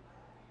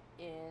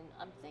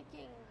 I'm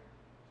thinking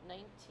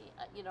 19,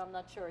 I'm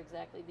not sure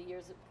exactly the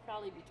years,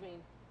 probably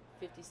between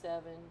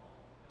 57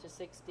 to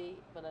 60,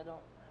 but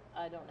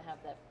I don't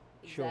have that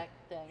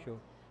exact thing. Sure.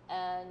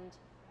 And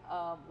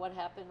what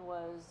happened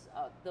was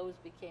those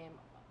became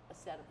a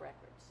set of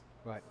records.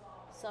 Right.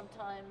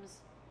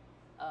 Sometimes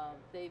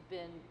they've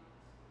been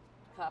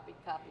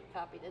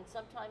copied, and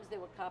sometimes there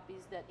were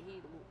copies that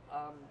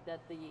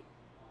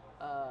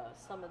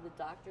some of the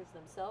doctors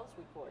themselves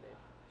recorded.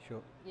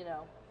 Sure.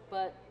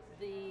 But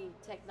the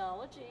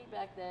technology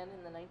back then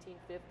in the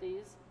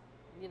 1950s,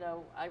 you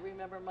know, I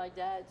remember my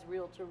dad's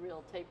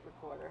reel-to-reel tape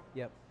recorder.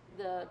 Yep.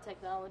 The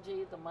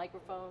technology, the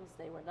microphones,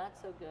 they were not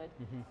so good.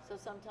 So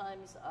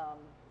sometimes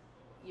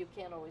you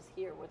can't always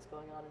hear what's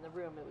going on in the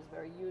room. It was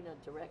very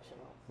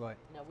unidirectional. Right.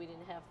 You know, we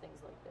didn't have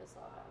things like this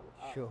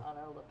on Sure. on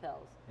our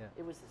lapels. Yeah.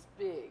 It was this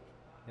big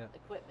Yeah.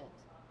 equipment.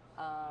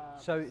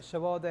 So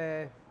are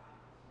there,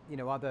 you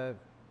know, other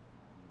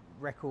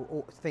record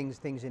or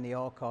things in the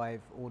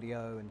archive,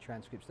 audio and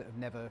transcripts that have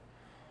never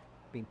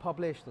been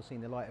published or seen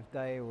the light of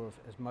day, or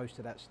has most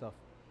of that stuff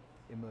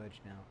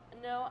emerged now?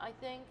 No, I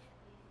think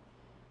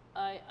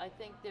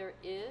there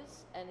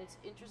is, and it's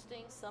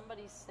interesting.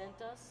 Somebody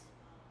sent us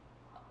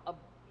a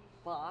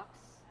box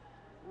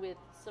with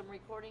some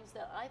recordings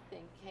that I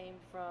think came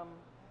from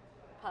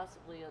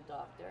possibly a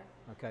doctor.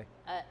 Okay.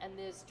 And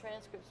there's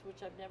transcripts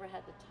which I've never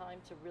had the time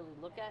to really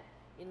look at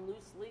in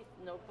loose leaf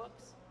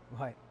notebooks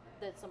Right.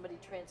 that somebody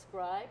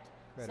transcribed.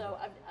 Incredible.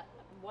 So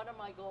one of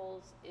my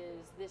goals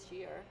is this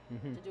year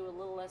to do a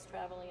little less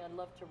traveling. I'd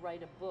love to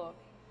write a book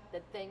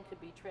that then could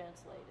be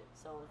translated.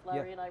 So if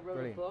Larry Yeah, and I wrote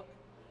brilliant. a book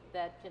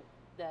that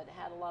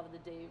had a lot of the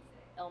Dave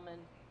Elman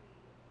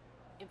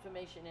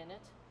information in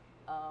it,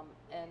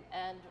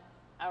 and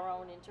our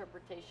own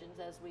interpretations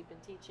as we've been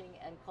teaching,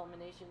 and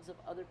culminations of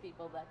other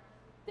people that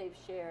they've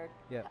shared,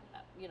 Yeah.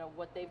 you know,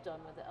 what they've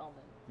done with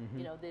Elman.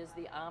 You know, there's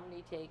the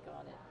Omni take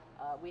on it.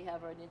 We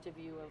have an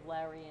interview of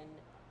Larry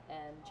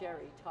and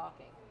Jerry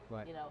talking,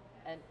 Right. you know,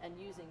 and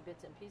using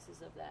bits and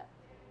pieces of that.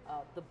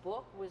 The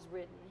book was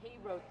written, he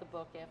wrote the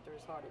book after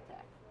his heart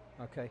attack.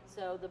 Okay.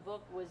 So the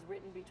book was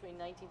written between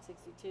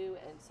 1962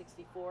 and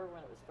 64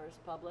 when it was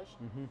first published.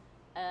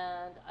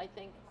 And I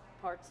think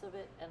parts of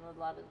it and a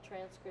lot of the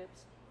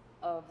transcripts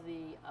of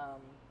the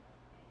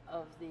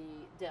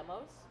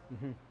demos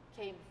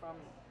came from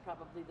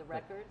probably the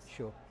records.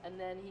 Sure. And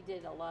then he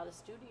did a lot of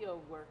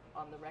studio work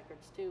on the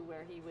records too,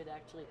 where he would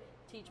actually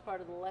teach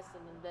part of the lesson,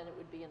 and then it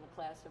would be in the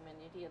classroom, and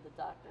you'd hear the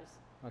doctors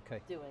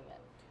Okay. doing it.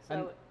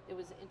 So it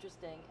was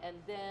interesting.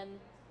 And then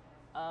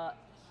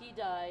he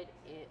died,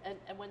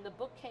 and when the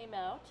book came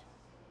out,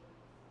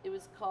 it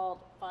was called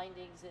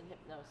Findings in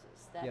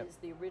Hypnosis. That Yep. is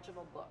the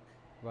original book.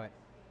 Right.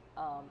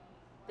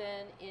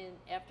 Then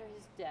after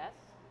his death,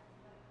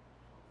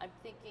 I'm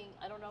thinking,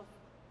 I don't know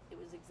if it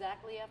was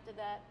exactly after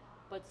that,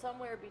 but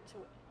somewhere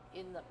between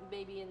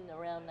maybe in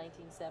around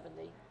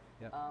 1970,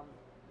 Yep.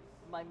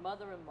 my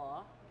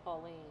mother-in-law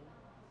Pauline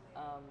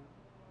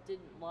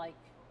didn't like.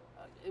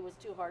 It was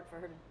too hard for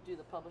her to do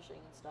the publishing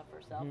and stuff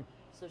herself,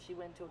 so she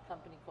went to a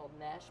company called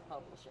Nash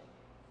Publishing,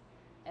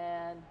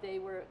 and they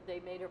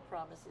made her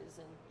promises,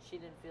 and she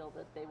didn't feel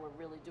that they were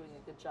really doing a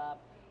good job.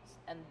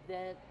 And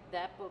then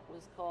that book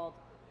was called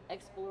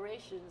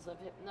Explorations of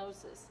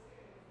Hypnosis.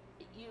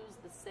 It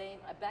used the same.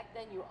 Back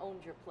then, you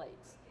owned your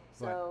plates,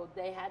 so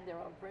they had their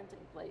own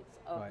printing plates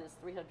of this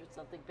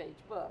 300-something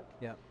page book.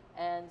 Yeah.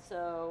 And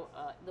so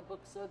the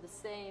books are the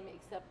same,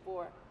 except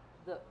for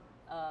the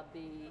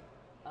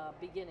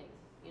beginning.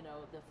 You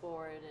know, the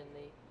forward and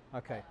the.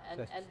 Okay. And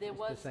So there it's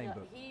was the same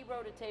book. he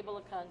wrote a table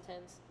of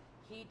contents.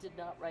 He did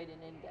not write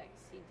an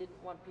index. He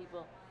didn't want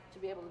people to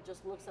be able to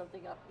just look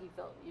something up. He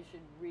felt you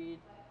should read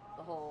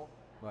the whole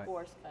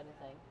course, kind of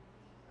thing.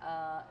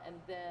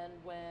 And then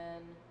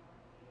when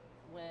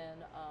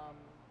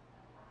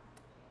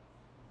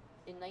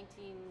in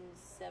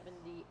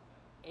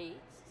 1978,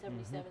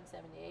 77,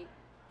 78,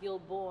 Gil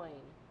Boyne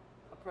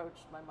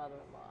approached my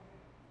mother-in-law,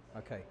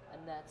 Okay.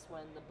 and that's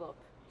when the book.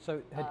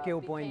 So had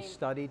Gil Boyne became-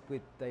 studied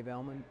with Dave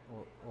Elman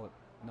or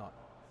not?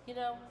 You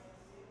know,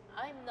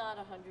 I'm not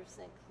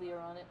 100% clear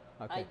on it.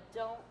 Okay. I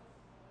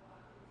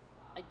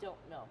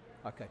don't know.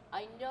 Okay.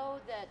 I know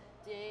that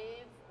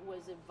Dave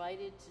was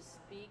invited to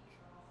speak,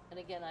 and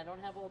again, I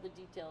don't have all the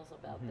details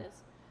about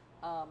this.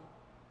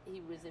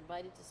 He was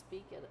invited to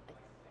speak at,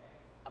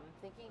 I'm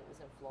thinking it was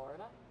in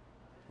Florida,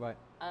 Right.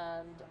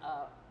 and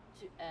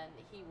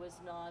he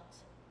was not.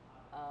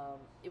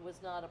 It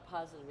was not a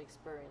positive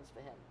experience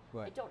for him.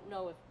 Right. I don't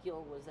know if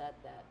Gil was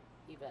at that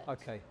event.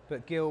 Okay.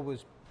 But Gil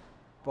was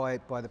by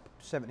the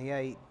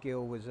 78.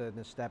 Gil was an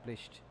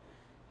established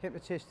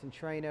hypnotist and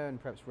trainer, and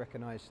perhaps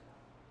recognised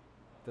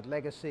the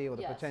legacy or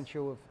the Yes.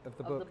 potential of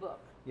the book. Of the book.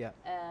 Yeah.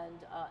 And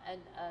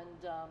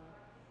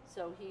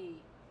so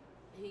he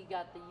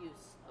got the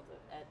use of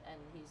it, and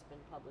he's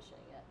been publishing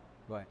it.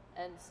 Right.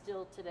 And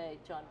still today,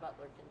 John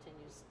Butler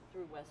continues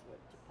through Westwood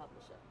to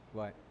publish it.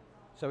 Right.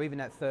 So even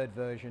that third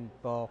version,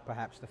 bar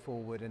perhaps the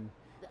forward and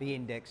the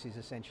index, is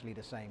essentially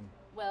the same.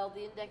 Well,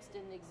 the index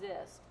didn't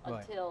exist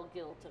Right. until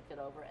Gil took it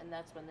over, and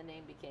that's when the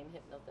name became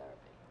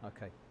hypnotherapy.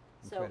 Okay.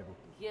 Incredible.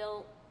 So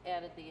Gil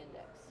added the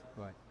index,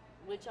 Right.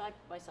 which I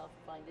myself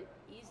find it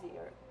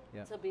easier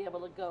Yeah. to be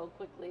able to go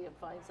quickly and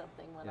find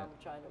something when Yeah. I'm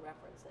trying to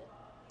reference it.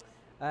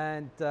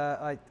 And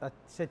I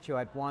said to you I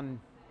had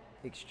one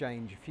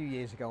exchange a few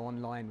years ago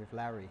online with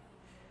Larry.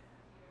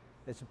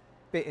 There's a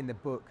bit in the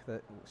book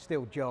that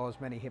still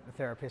jars many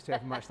hypnotherapists,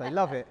 however much they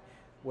love it,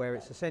 where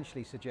it's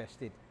essentially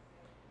suggested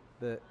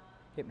that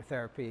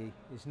hypnotherapy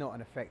is not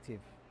an effective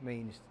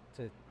means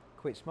to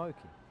quit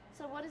smoking.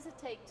 So what does it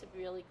take to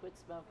really quit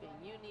smoking?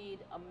 You need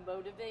a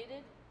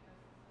motivated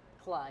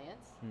client,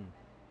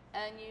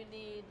 and you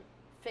need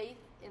faith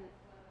in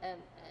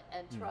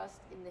and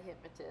trust in the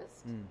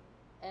hypnotist.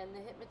 And the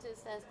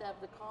hypnotist has to have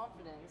the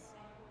confidence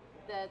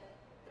that,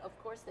 of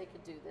course, they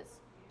could do this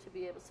to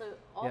be able. So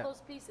all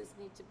those pieces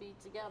need to be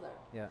together.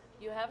 Yeah.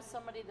 You have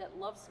somebody that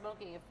loves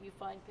smoking. If you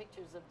find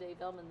pictures of Dave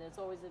Elman, there's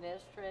always an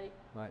ashtray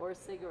or a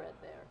cigarette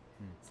there.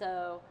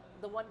 So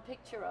the one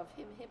picture of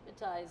him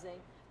hypnotizing,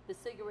 the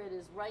cigarette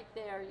is right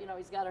there. You know,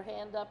 he's got her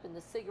hand up, and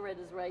the cigarette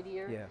is right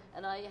here. Yeah.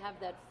 And I have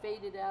that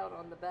faded out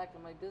on the back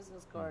of my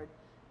business card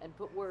and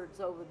put words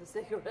over the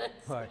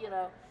cigarettes. Right. You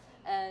know,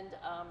 and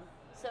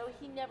so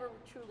he never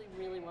truly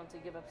really wanted to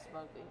give up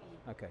smoking.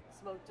 He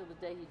smoked till the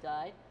day he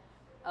died.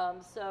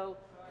 So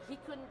he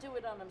couldn't do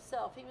it on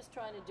himself. He was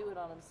trying to do it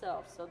on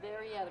himself. So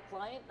there he had a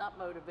client not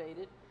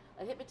motivated,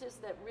 a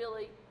hypnotist that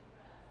really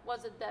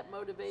wasn't that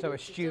motivated. So a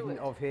student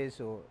of his,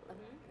 or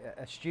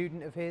a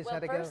student of his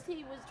had to go? Well, first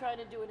he was trying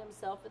to do it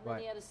himself, and then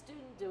he had a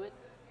student do it.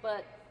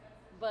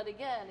 But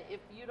again, if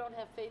you don't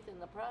have faith in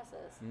the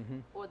process,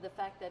 or the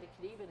fact that it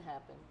could even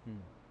happen.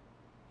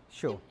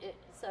 Sure.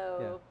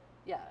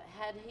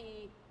 Had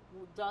he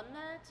done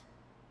that,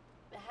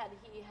 had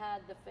he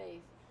had the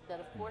faith that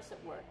of course it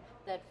worked,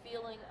 that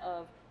feeling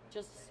of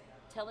just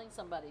telling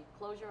somebody,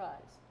 close your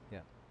eyes,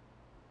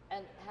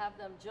 and have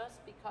them,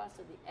 just because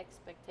of the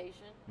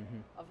expectation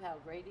of how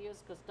great he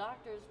is, because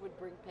doctors would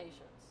bring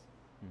patients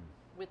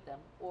with them,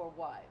 or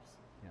wives,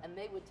 and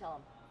they would tell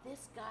him,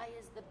 this guy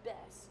is the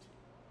best.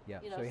 Yeah,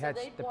 you know, so he had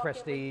the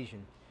prestige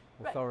and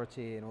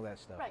authority and all that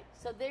stuff. Right,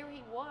 so there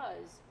he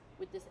was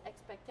with this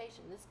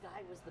expectation, this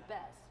guy was the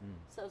best.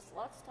 So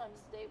lots of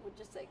times Dave would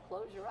just say,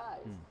 close your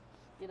eyes.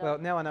 You know? Well,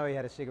 now I know he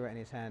had a cigarette in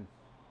his hand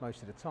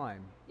most of the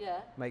time. Yeah.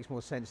 Makes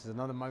more sense. There's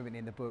another moment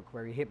in the book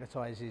where he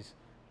hypnotizes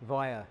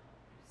via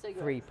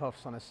Cigarettes. 3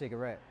 puffs on a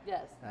cigarette.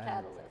 Yes,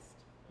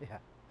 catalyst. Yeah.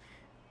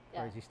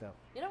 Crazy stuff.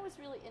 You know what's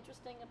really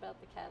interesting about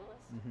the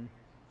catalyst?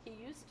 He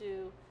used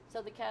to,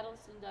 so the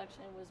catalyst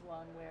induction was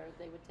one where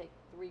they would take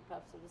 3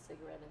 puffs of the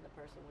cigarette and the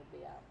person would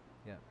be out.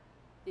 Yeah.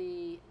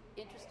 The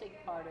interesting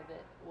part of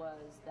it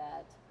was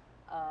that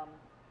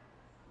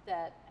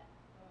that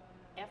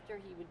after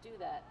he would do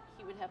that,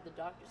 he would have the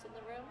doctors in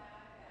the room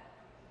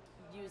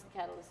use the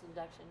catalyst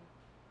induction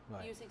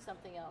using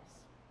something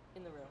else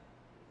in the room.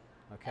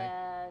 Okay.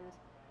 And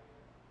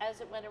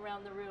as it went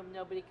around the room,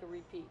 nobody could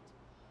repeat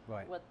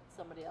what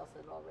somebody else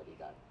had already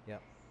done. Yeah.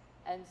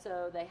 And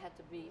so they had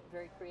to be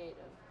very creative,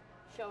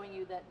 showing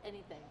you that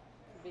anything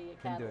can be a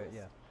catalyst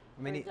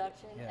I mean,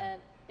 induction.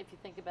 And if you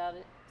think about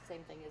it,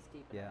 same thing as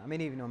deeper. Yeah, I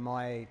mean, even on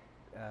my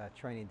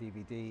training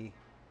DVD, I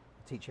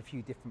teach a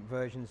few different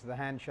versions of the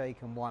handshake,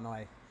 and one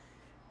I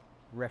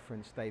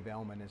reference Dave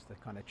Elman as the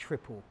kind of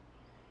triple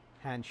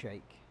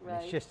handshake. Right.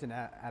 And it's just an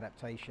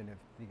adaptation of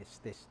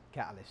this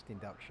catalyst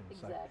induction.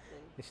 Exactly. So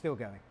it's still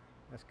going.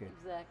 That's good.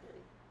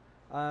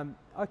 Exactly.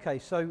 Okay,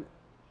 so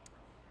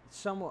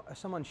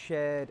someone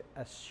shared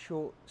a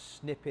short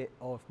snippet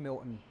of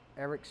Milton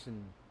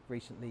Erickson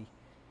recently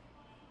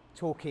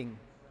talking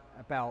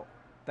about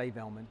Dave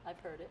Elman. I've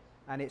heard it.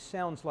 And it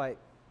sounds like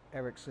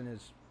Erickson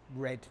has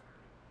read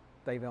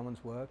Dave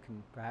Elman's work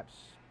and perhaps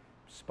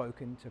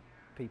spoken to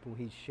people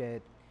he's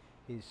shared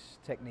his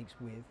techniques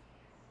with.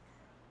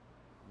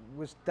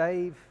 Was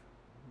Dave,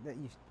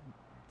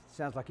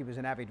 sounds like he was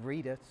an avid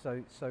reader,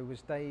 so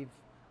was Dave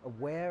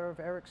aware of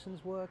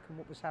Erickson's work and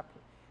what was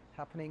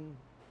happening,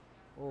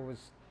 or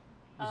was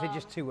it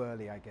just too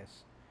early, I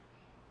guess?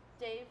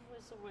 Dave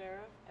was aware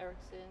of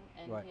Erickson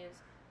and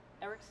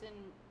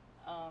Erickson,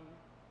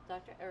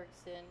 Dr.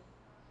 Erickson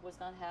was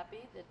not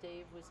happy that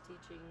Dave was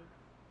teaching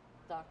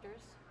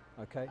doctors.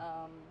 Okay.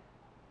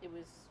 It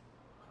was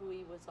who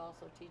he was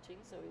also teaching,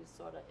 so he was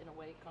sort of in a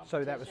way competition.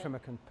 So that was from a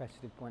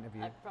competitive point of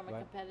view? From a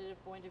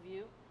competitive point of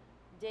view.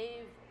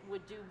 Dave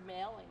would do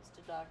mailings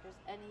to doctors,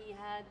 and he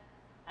had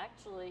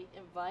actually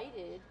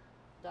invited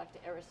Dr.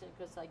 Erickson,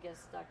 because I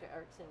guess Dr.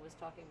 Erickson was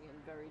talking in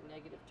very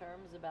negative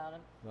terms about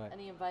him, and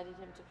he invited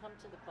him to come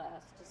to the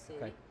class to see.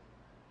 Okay.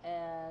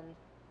 And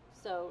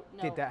so,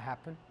 no. Did that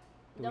happen?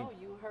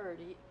 You heard.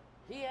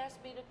 He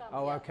asked me to come.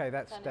 Oh, okay,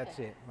 that's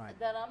it, right.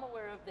 That I'm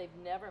aware of, they've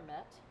never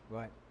met.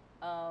 Right.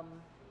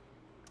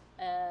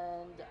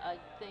 And I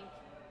think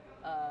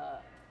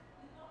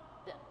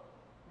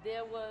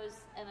there was,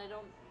 and I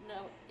don't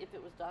know if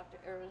it was Dr.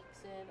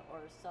 Erickson or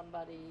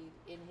somebody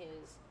in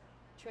his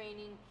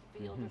training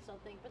field or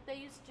something, but they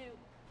used to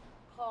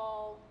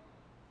call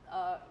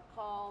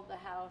the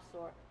house,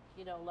 or,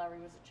 Larry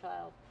was a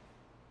child.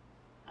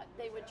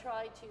 They would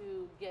try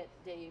to get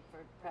Dave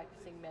for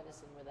practicing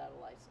medicine without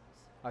a license.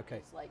 Okay.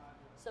 It's like,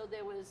 so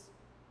there was,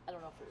 I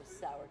don't know if it was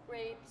sour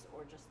grapes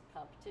or just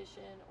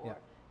competition, or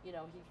he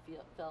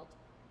felt,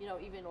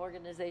 even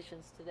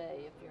organizations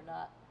today, if you're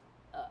not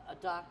a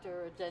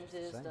doctor, a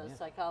dentist, a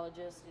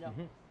psychologist,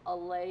 a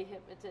lay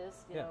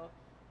hypnotist,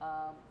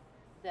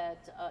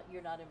 that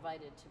you're not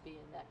invited to be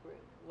in that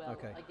group. Well,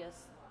 I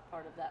guess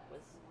part of that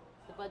was,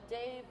 but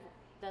Dave,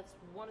 that's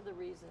one of the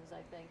reasons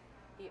I think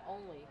he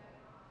only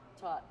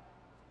taught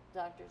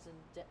doctors and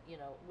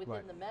within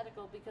Right. the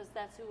medical, because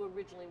that's who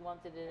originally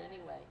wanted it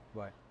anyway.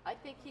 Right. I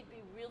think he'd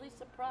be really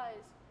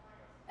surprised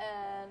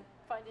and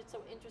find it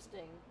so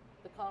interesting,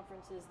 the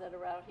conferences that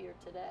are out here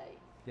today.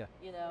 Yeah.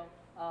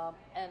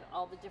 And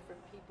all the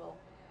different people.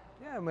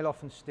 Yeah, and we're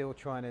often still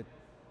trying to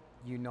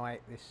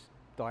unite this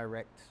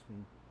direct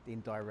and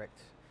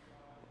indirect,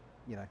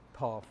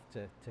 path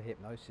to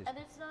hypnosis. And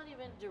it's not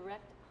even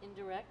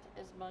indirect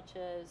as much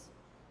as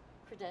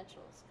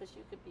credentials, because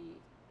you could be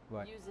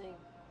Right. using,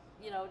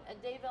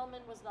 and Dave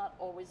Elman was not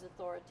always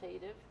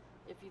authoritative.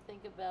 If you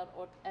think about,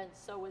 and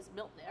so was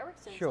Milton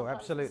Erickson. Sure, sometimes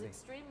absolutely. was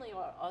extremely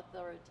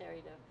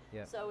authoritative.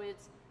 Yeah. So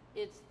it's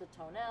the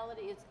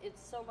tonality,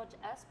 it's so much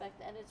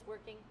aspect, and it's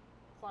working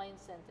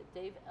client-centered.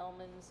 Dave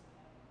Elman's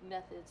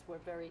methods were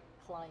very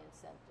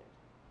client-centered.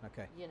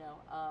 Okay.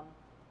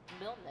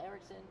 Milton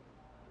Erickson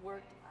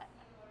worked.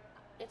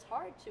 It's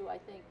hard I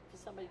think, for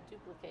somebody to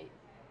duplicate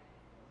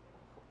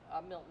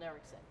Milton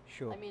Erickson.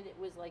 Sure. I mean, it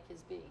was like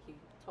his being. He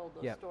told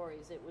those Yep.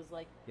 stories. It was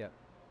like Yeah.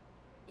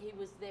 he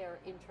was there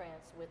in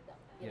trance with them,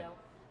 Yeah.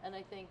 And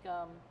I think,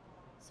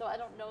 so I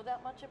don't know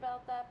that much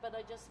about that, but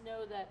I just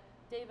know that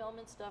Dave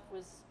Elman stuff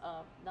was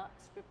not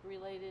script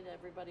related.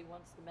 Everybody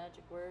wants the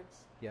magic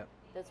words. Yeah.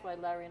 That's why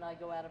Larry and I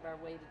go out of our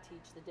way to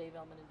teach the Dave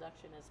Elman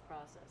induction as a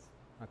process.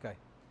 Okay.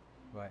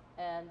 Right.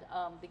 And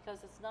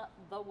because it's not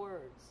the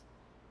words,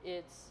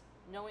 it's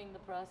knowing the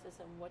process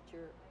and what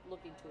you're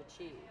looking to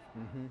achieve.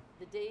 Mm-hmm.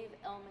 The Dave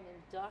Elman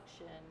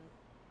induction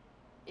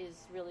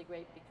is really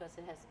great because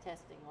it has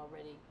testing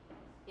already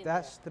in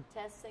That's there.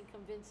 Tests and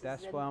convinces.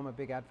 That's them. why I'm a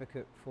big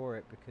advocate for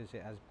it, because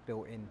it has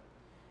built-in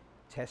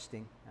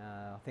testing.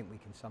 I think we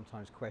can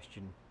sometimes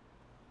question,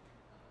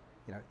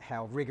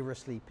 how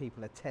rigorously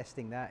people are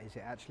testing that. Is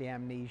it actually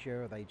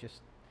amnesia? Are they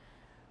just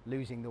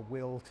losing the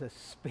will to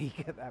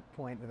speak at that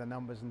point with the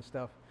numbers and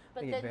stuff?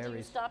 But I think then it do you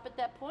varies. stop at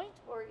that point?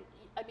 Or,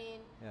 I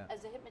mean, Yeah.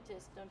 as a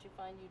hypnotist, don't you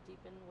find you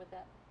deepen with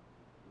that?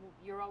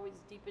 You're always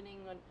deepening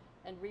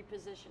and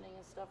repositioning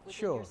and stuff within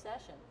Sure. your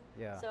session.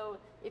 Yeah. So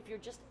if you're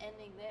just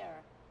ending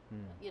there,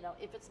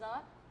 if it's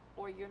not,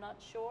 or you're not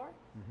sure,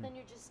 then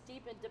you just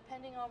deepen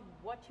depending on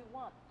what you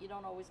want. You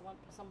don't always want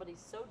somebody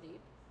so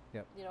deep.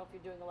 Yep. If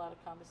you're doing a lot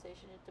of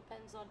conversation, it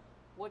depends on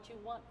what you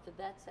want for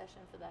that session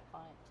for that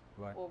client,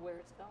 Right. or where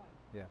it's going.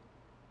 Yeah,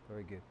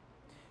 very good.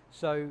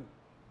 So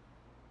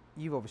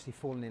you've obviously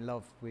fallen in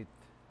love with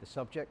the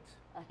subject.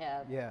 I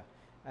have. Yeah.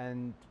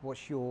 And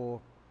what's your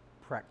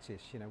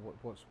practice?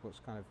 What's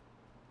kind of,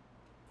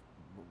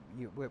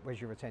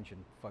 where's your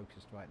attention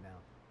focused right now?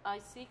 I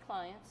see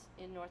clients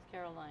in North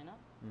Carolina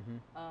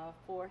Mm-hmm.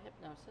 for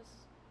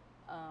hypnosis.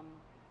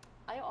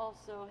 I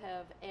also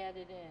have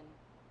added in,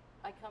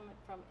 I come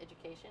from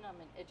education, I'm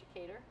an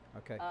educator.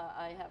 Okay.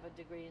 I have a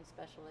degree in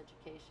special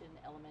education,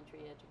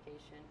 elementary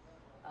education.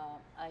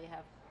 I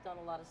have done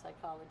a lot of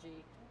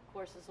psychology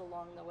courses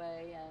along the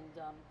way,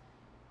 and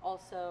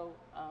also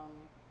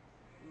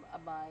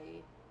my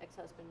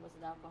ex-husband was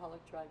an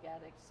alcoholic drug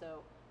addict,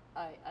 so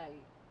I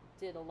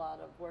did a lot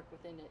of work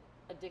within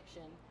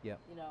addiction, Yeah.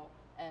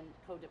 and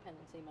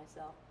codependency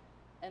myself.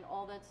 And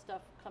all that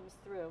stuff comes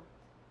through.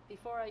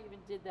 Before I even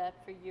did that,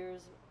 for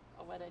years,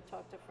 when I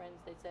talked to friends,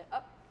 they'd say,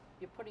 "Up,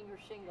 you're putting your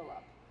shingle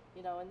up,"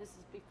 and this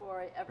is before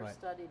I ever Right.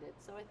 studied it.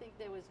 So I think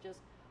there was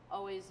just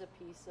always a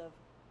piece of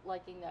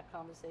liking that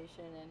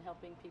conversation and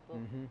helping people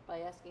Mhm. by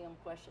asking them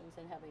questions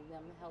and having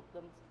them help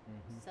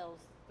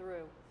themselves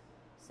through.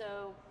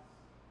 So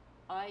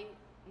I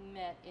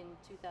met in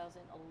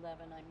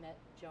 2011, I met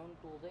Joan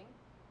Goulding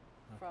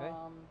Okay.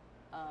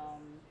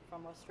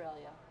 from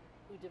Australia,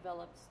 who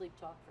developed Sleep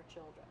Talk for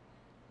Children.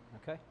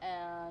 Okay.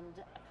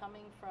 And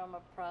coming from a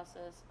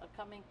process of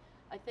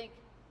I think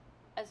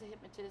as a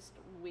hypnotist,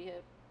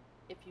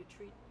 if you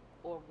treat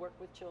or work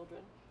with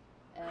children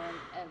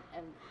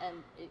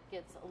and it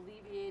gets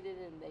alleviated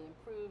and they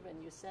improve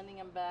and you're sending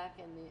them back,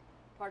 and the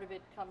part of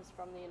it comes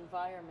from the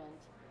environment,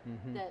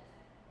 Mhm. that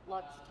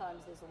lots of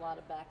times there's a lot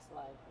of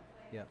backsliding.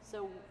 Yeah.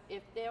 So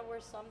if there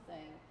were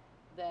something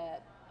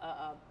that,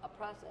 a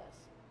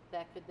process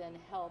that could then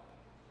help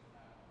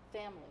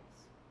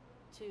families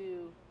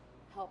to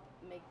help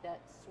make that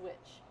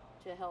switch,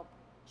 to help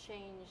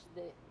change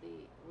the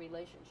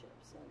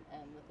relationships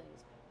and the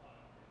things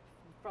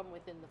from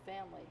within the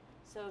family.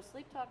 So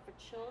Sleep Talk for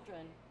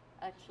Children,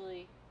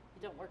 actually,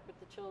 you don't work with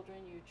the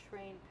children, you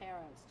train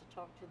parents to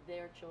talk to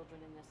their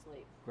children in their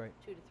sleep. Great.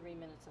 2 to 3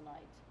 minutes a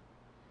night.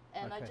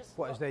 And Okay. I just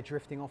What, as they're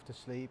drifting off to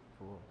sleep,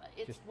 or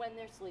it's just when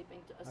they're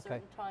sleeping, a Okay.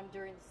 certain time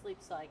during the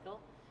sleep cycle.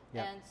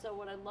 Yeah. And so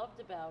what I loved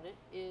about it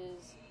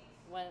is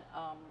when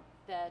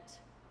that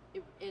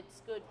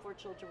it's good for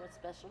children with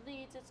special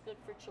needs. It's good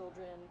for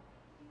children,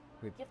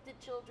 with gifted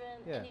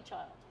children, Yeah. any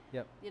child.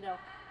 Yep.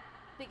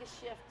 Biggest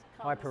shift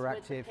comes with the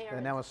hyperactive? They're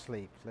parents. now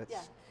asleep. Let's.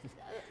 Yeah.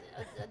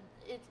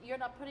 You're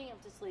not putting them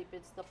to sleep.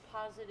 It's the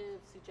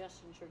positive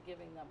suggestions you're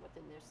giving them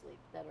within their sleep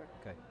that are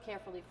Okay.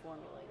 carefully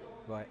formulated.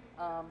 Right.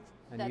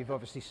 And that you've the-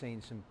 obviously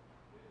seen some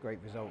great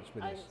results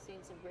with I have this.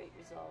 seen some great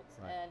results.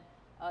 Right.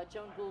 And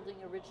Joan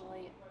Goulding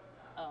originally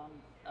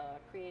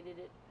created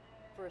it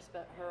for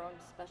her own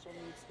special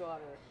needs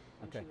daughter.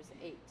 when Okay. she was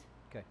 8.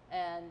 Okay.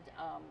 And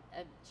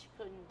she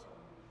couldn't,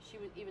 she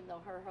was, even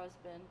though her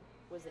husband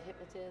was a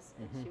hypnotist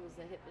and she was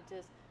a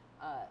hypnotist,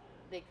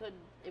 they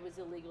couldn't, it was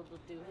illegal to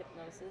do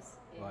hypnosis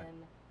in Right.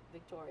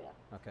 Victoria.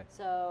 Okay.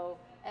 So,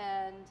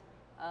 and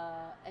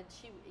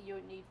you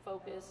need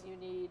focus, you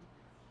need,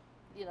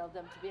 you know,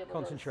 them to be able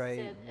Concentrate,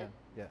 to sit. yeah, And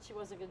yeah. she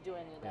wasn't going to do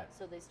any of that. Yeah.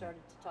 So they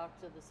started to talk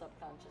to the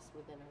subconscious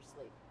within her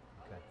sleep.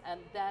 Okay. And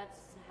that's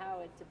how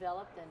it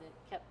developed, and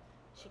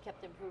she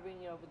kept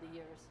improving it over the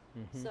years.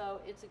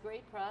 So it's a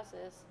great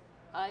process.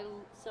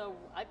 So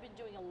I've been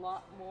doing a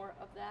lot more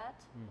of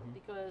that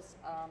because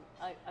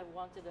I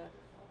wanted to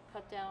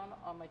cut down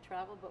on my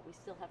travel, but we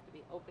still have to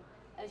be open.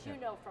 As you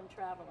know from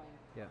traveling,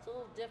 it's a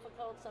little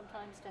difficult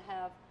sometimes to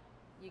have,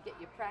 you get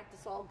your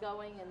practice all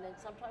going, and then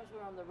sometimes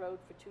we're on the road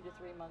for 2 to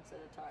 3 months at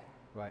a time.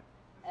 Right.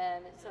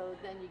 And so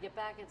then you get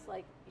back, it's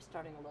like you're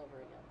starting all over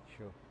again.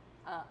 Sure.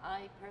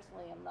 I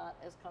personally am not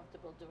as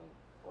comfortable doing,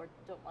 or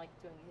don't like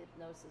doing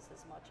hypnosis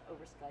as much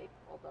over Skype,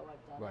 although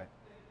I've done Right.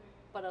 it.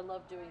 But I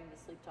love doing the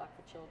sleep talk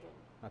for children.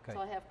 Okay.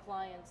 So I have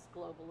clients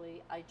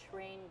globally. I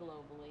train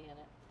globally in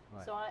it.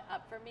 Right. So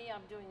for me,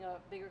 I'm doing a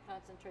bigger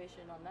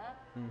concentration on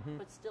that,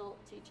 but still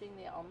teaching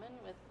the Elman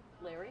with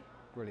Larry.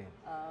 Brilliant.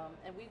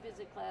 And we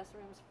visit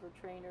classrooms for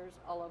trainers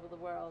all over the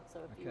world. So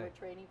if you were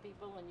training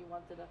people and you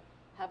wanted to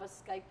have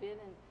us Skype in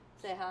and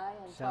say hi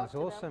and Sounds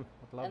talk to awesome.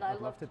 them.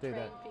 I'd love to do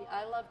that.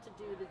 I love to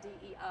do the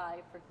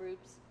DEI for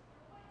groups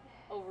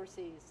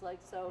overseas. Like,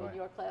 so Right. in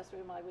your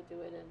classroom, I would do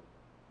it, and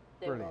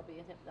they would all be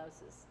in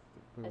hypnosis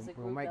as a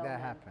group. We'll make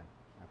that element. happen.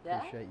 I Yeah?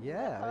 appreciate. Isn't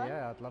that fun?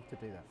 Yeah. I'd love to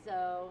do that.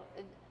 So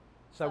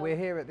So we're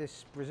here at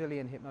this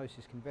Brazilian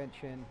hypnosis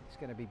convention. It's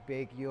going to be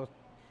big. You're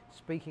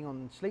speaking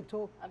on Sleep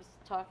Talk. I'm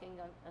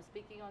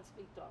speaking on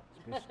Speak Talk.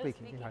 You're speaking,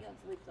 speaking you know. on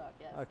Sleep Talk.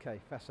 Yes.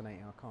 Okay,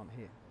 fascinating. I can't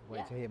wait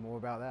Yeah. to hear more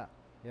about that.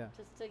 Yeah.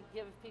 Just to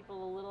give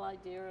people a little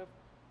idea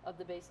of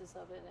the basis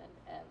of it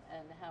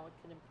and how it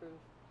can improve.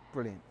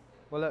 Brilliant.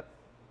 Well, look,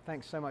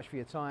 thanks so much for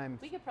your time.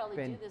 We could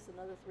probably do this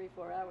another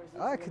 3-4 hours.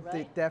 I easily, could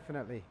right?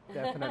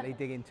 definitely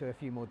dig into a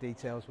few more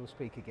details. We'll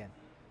speak again.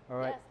 All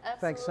right. Yes,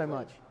 Thanks so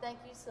absolutely. much. Thank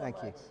you so Thank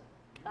much. you.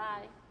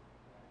 Bye.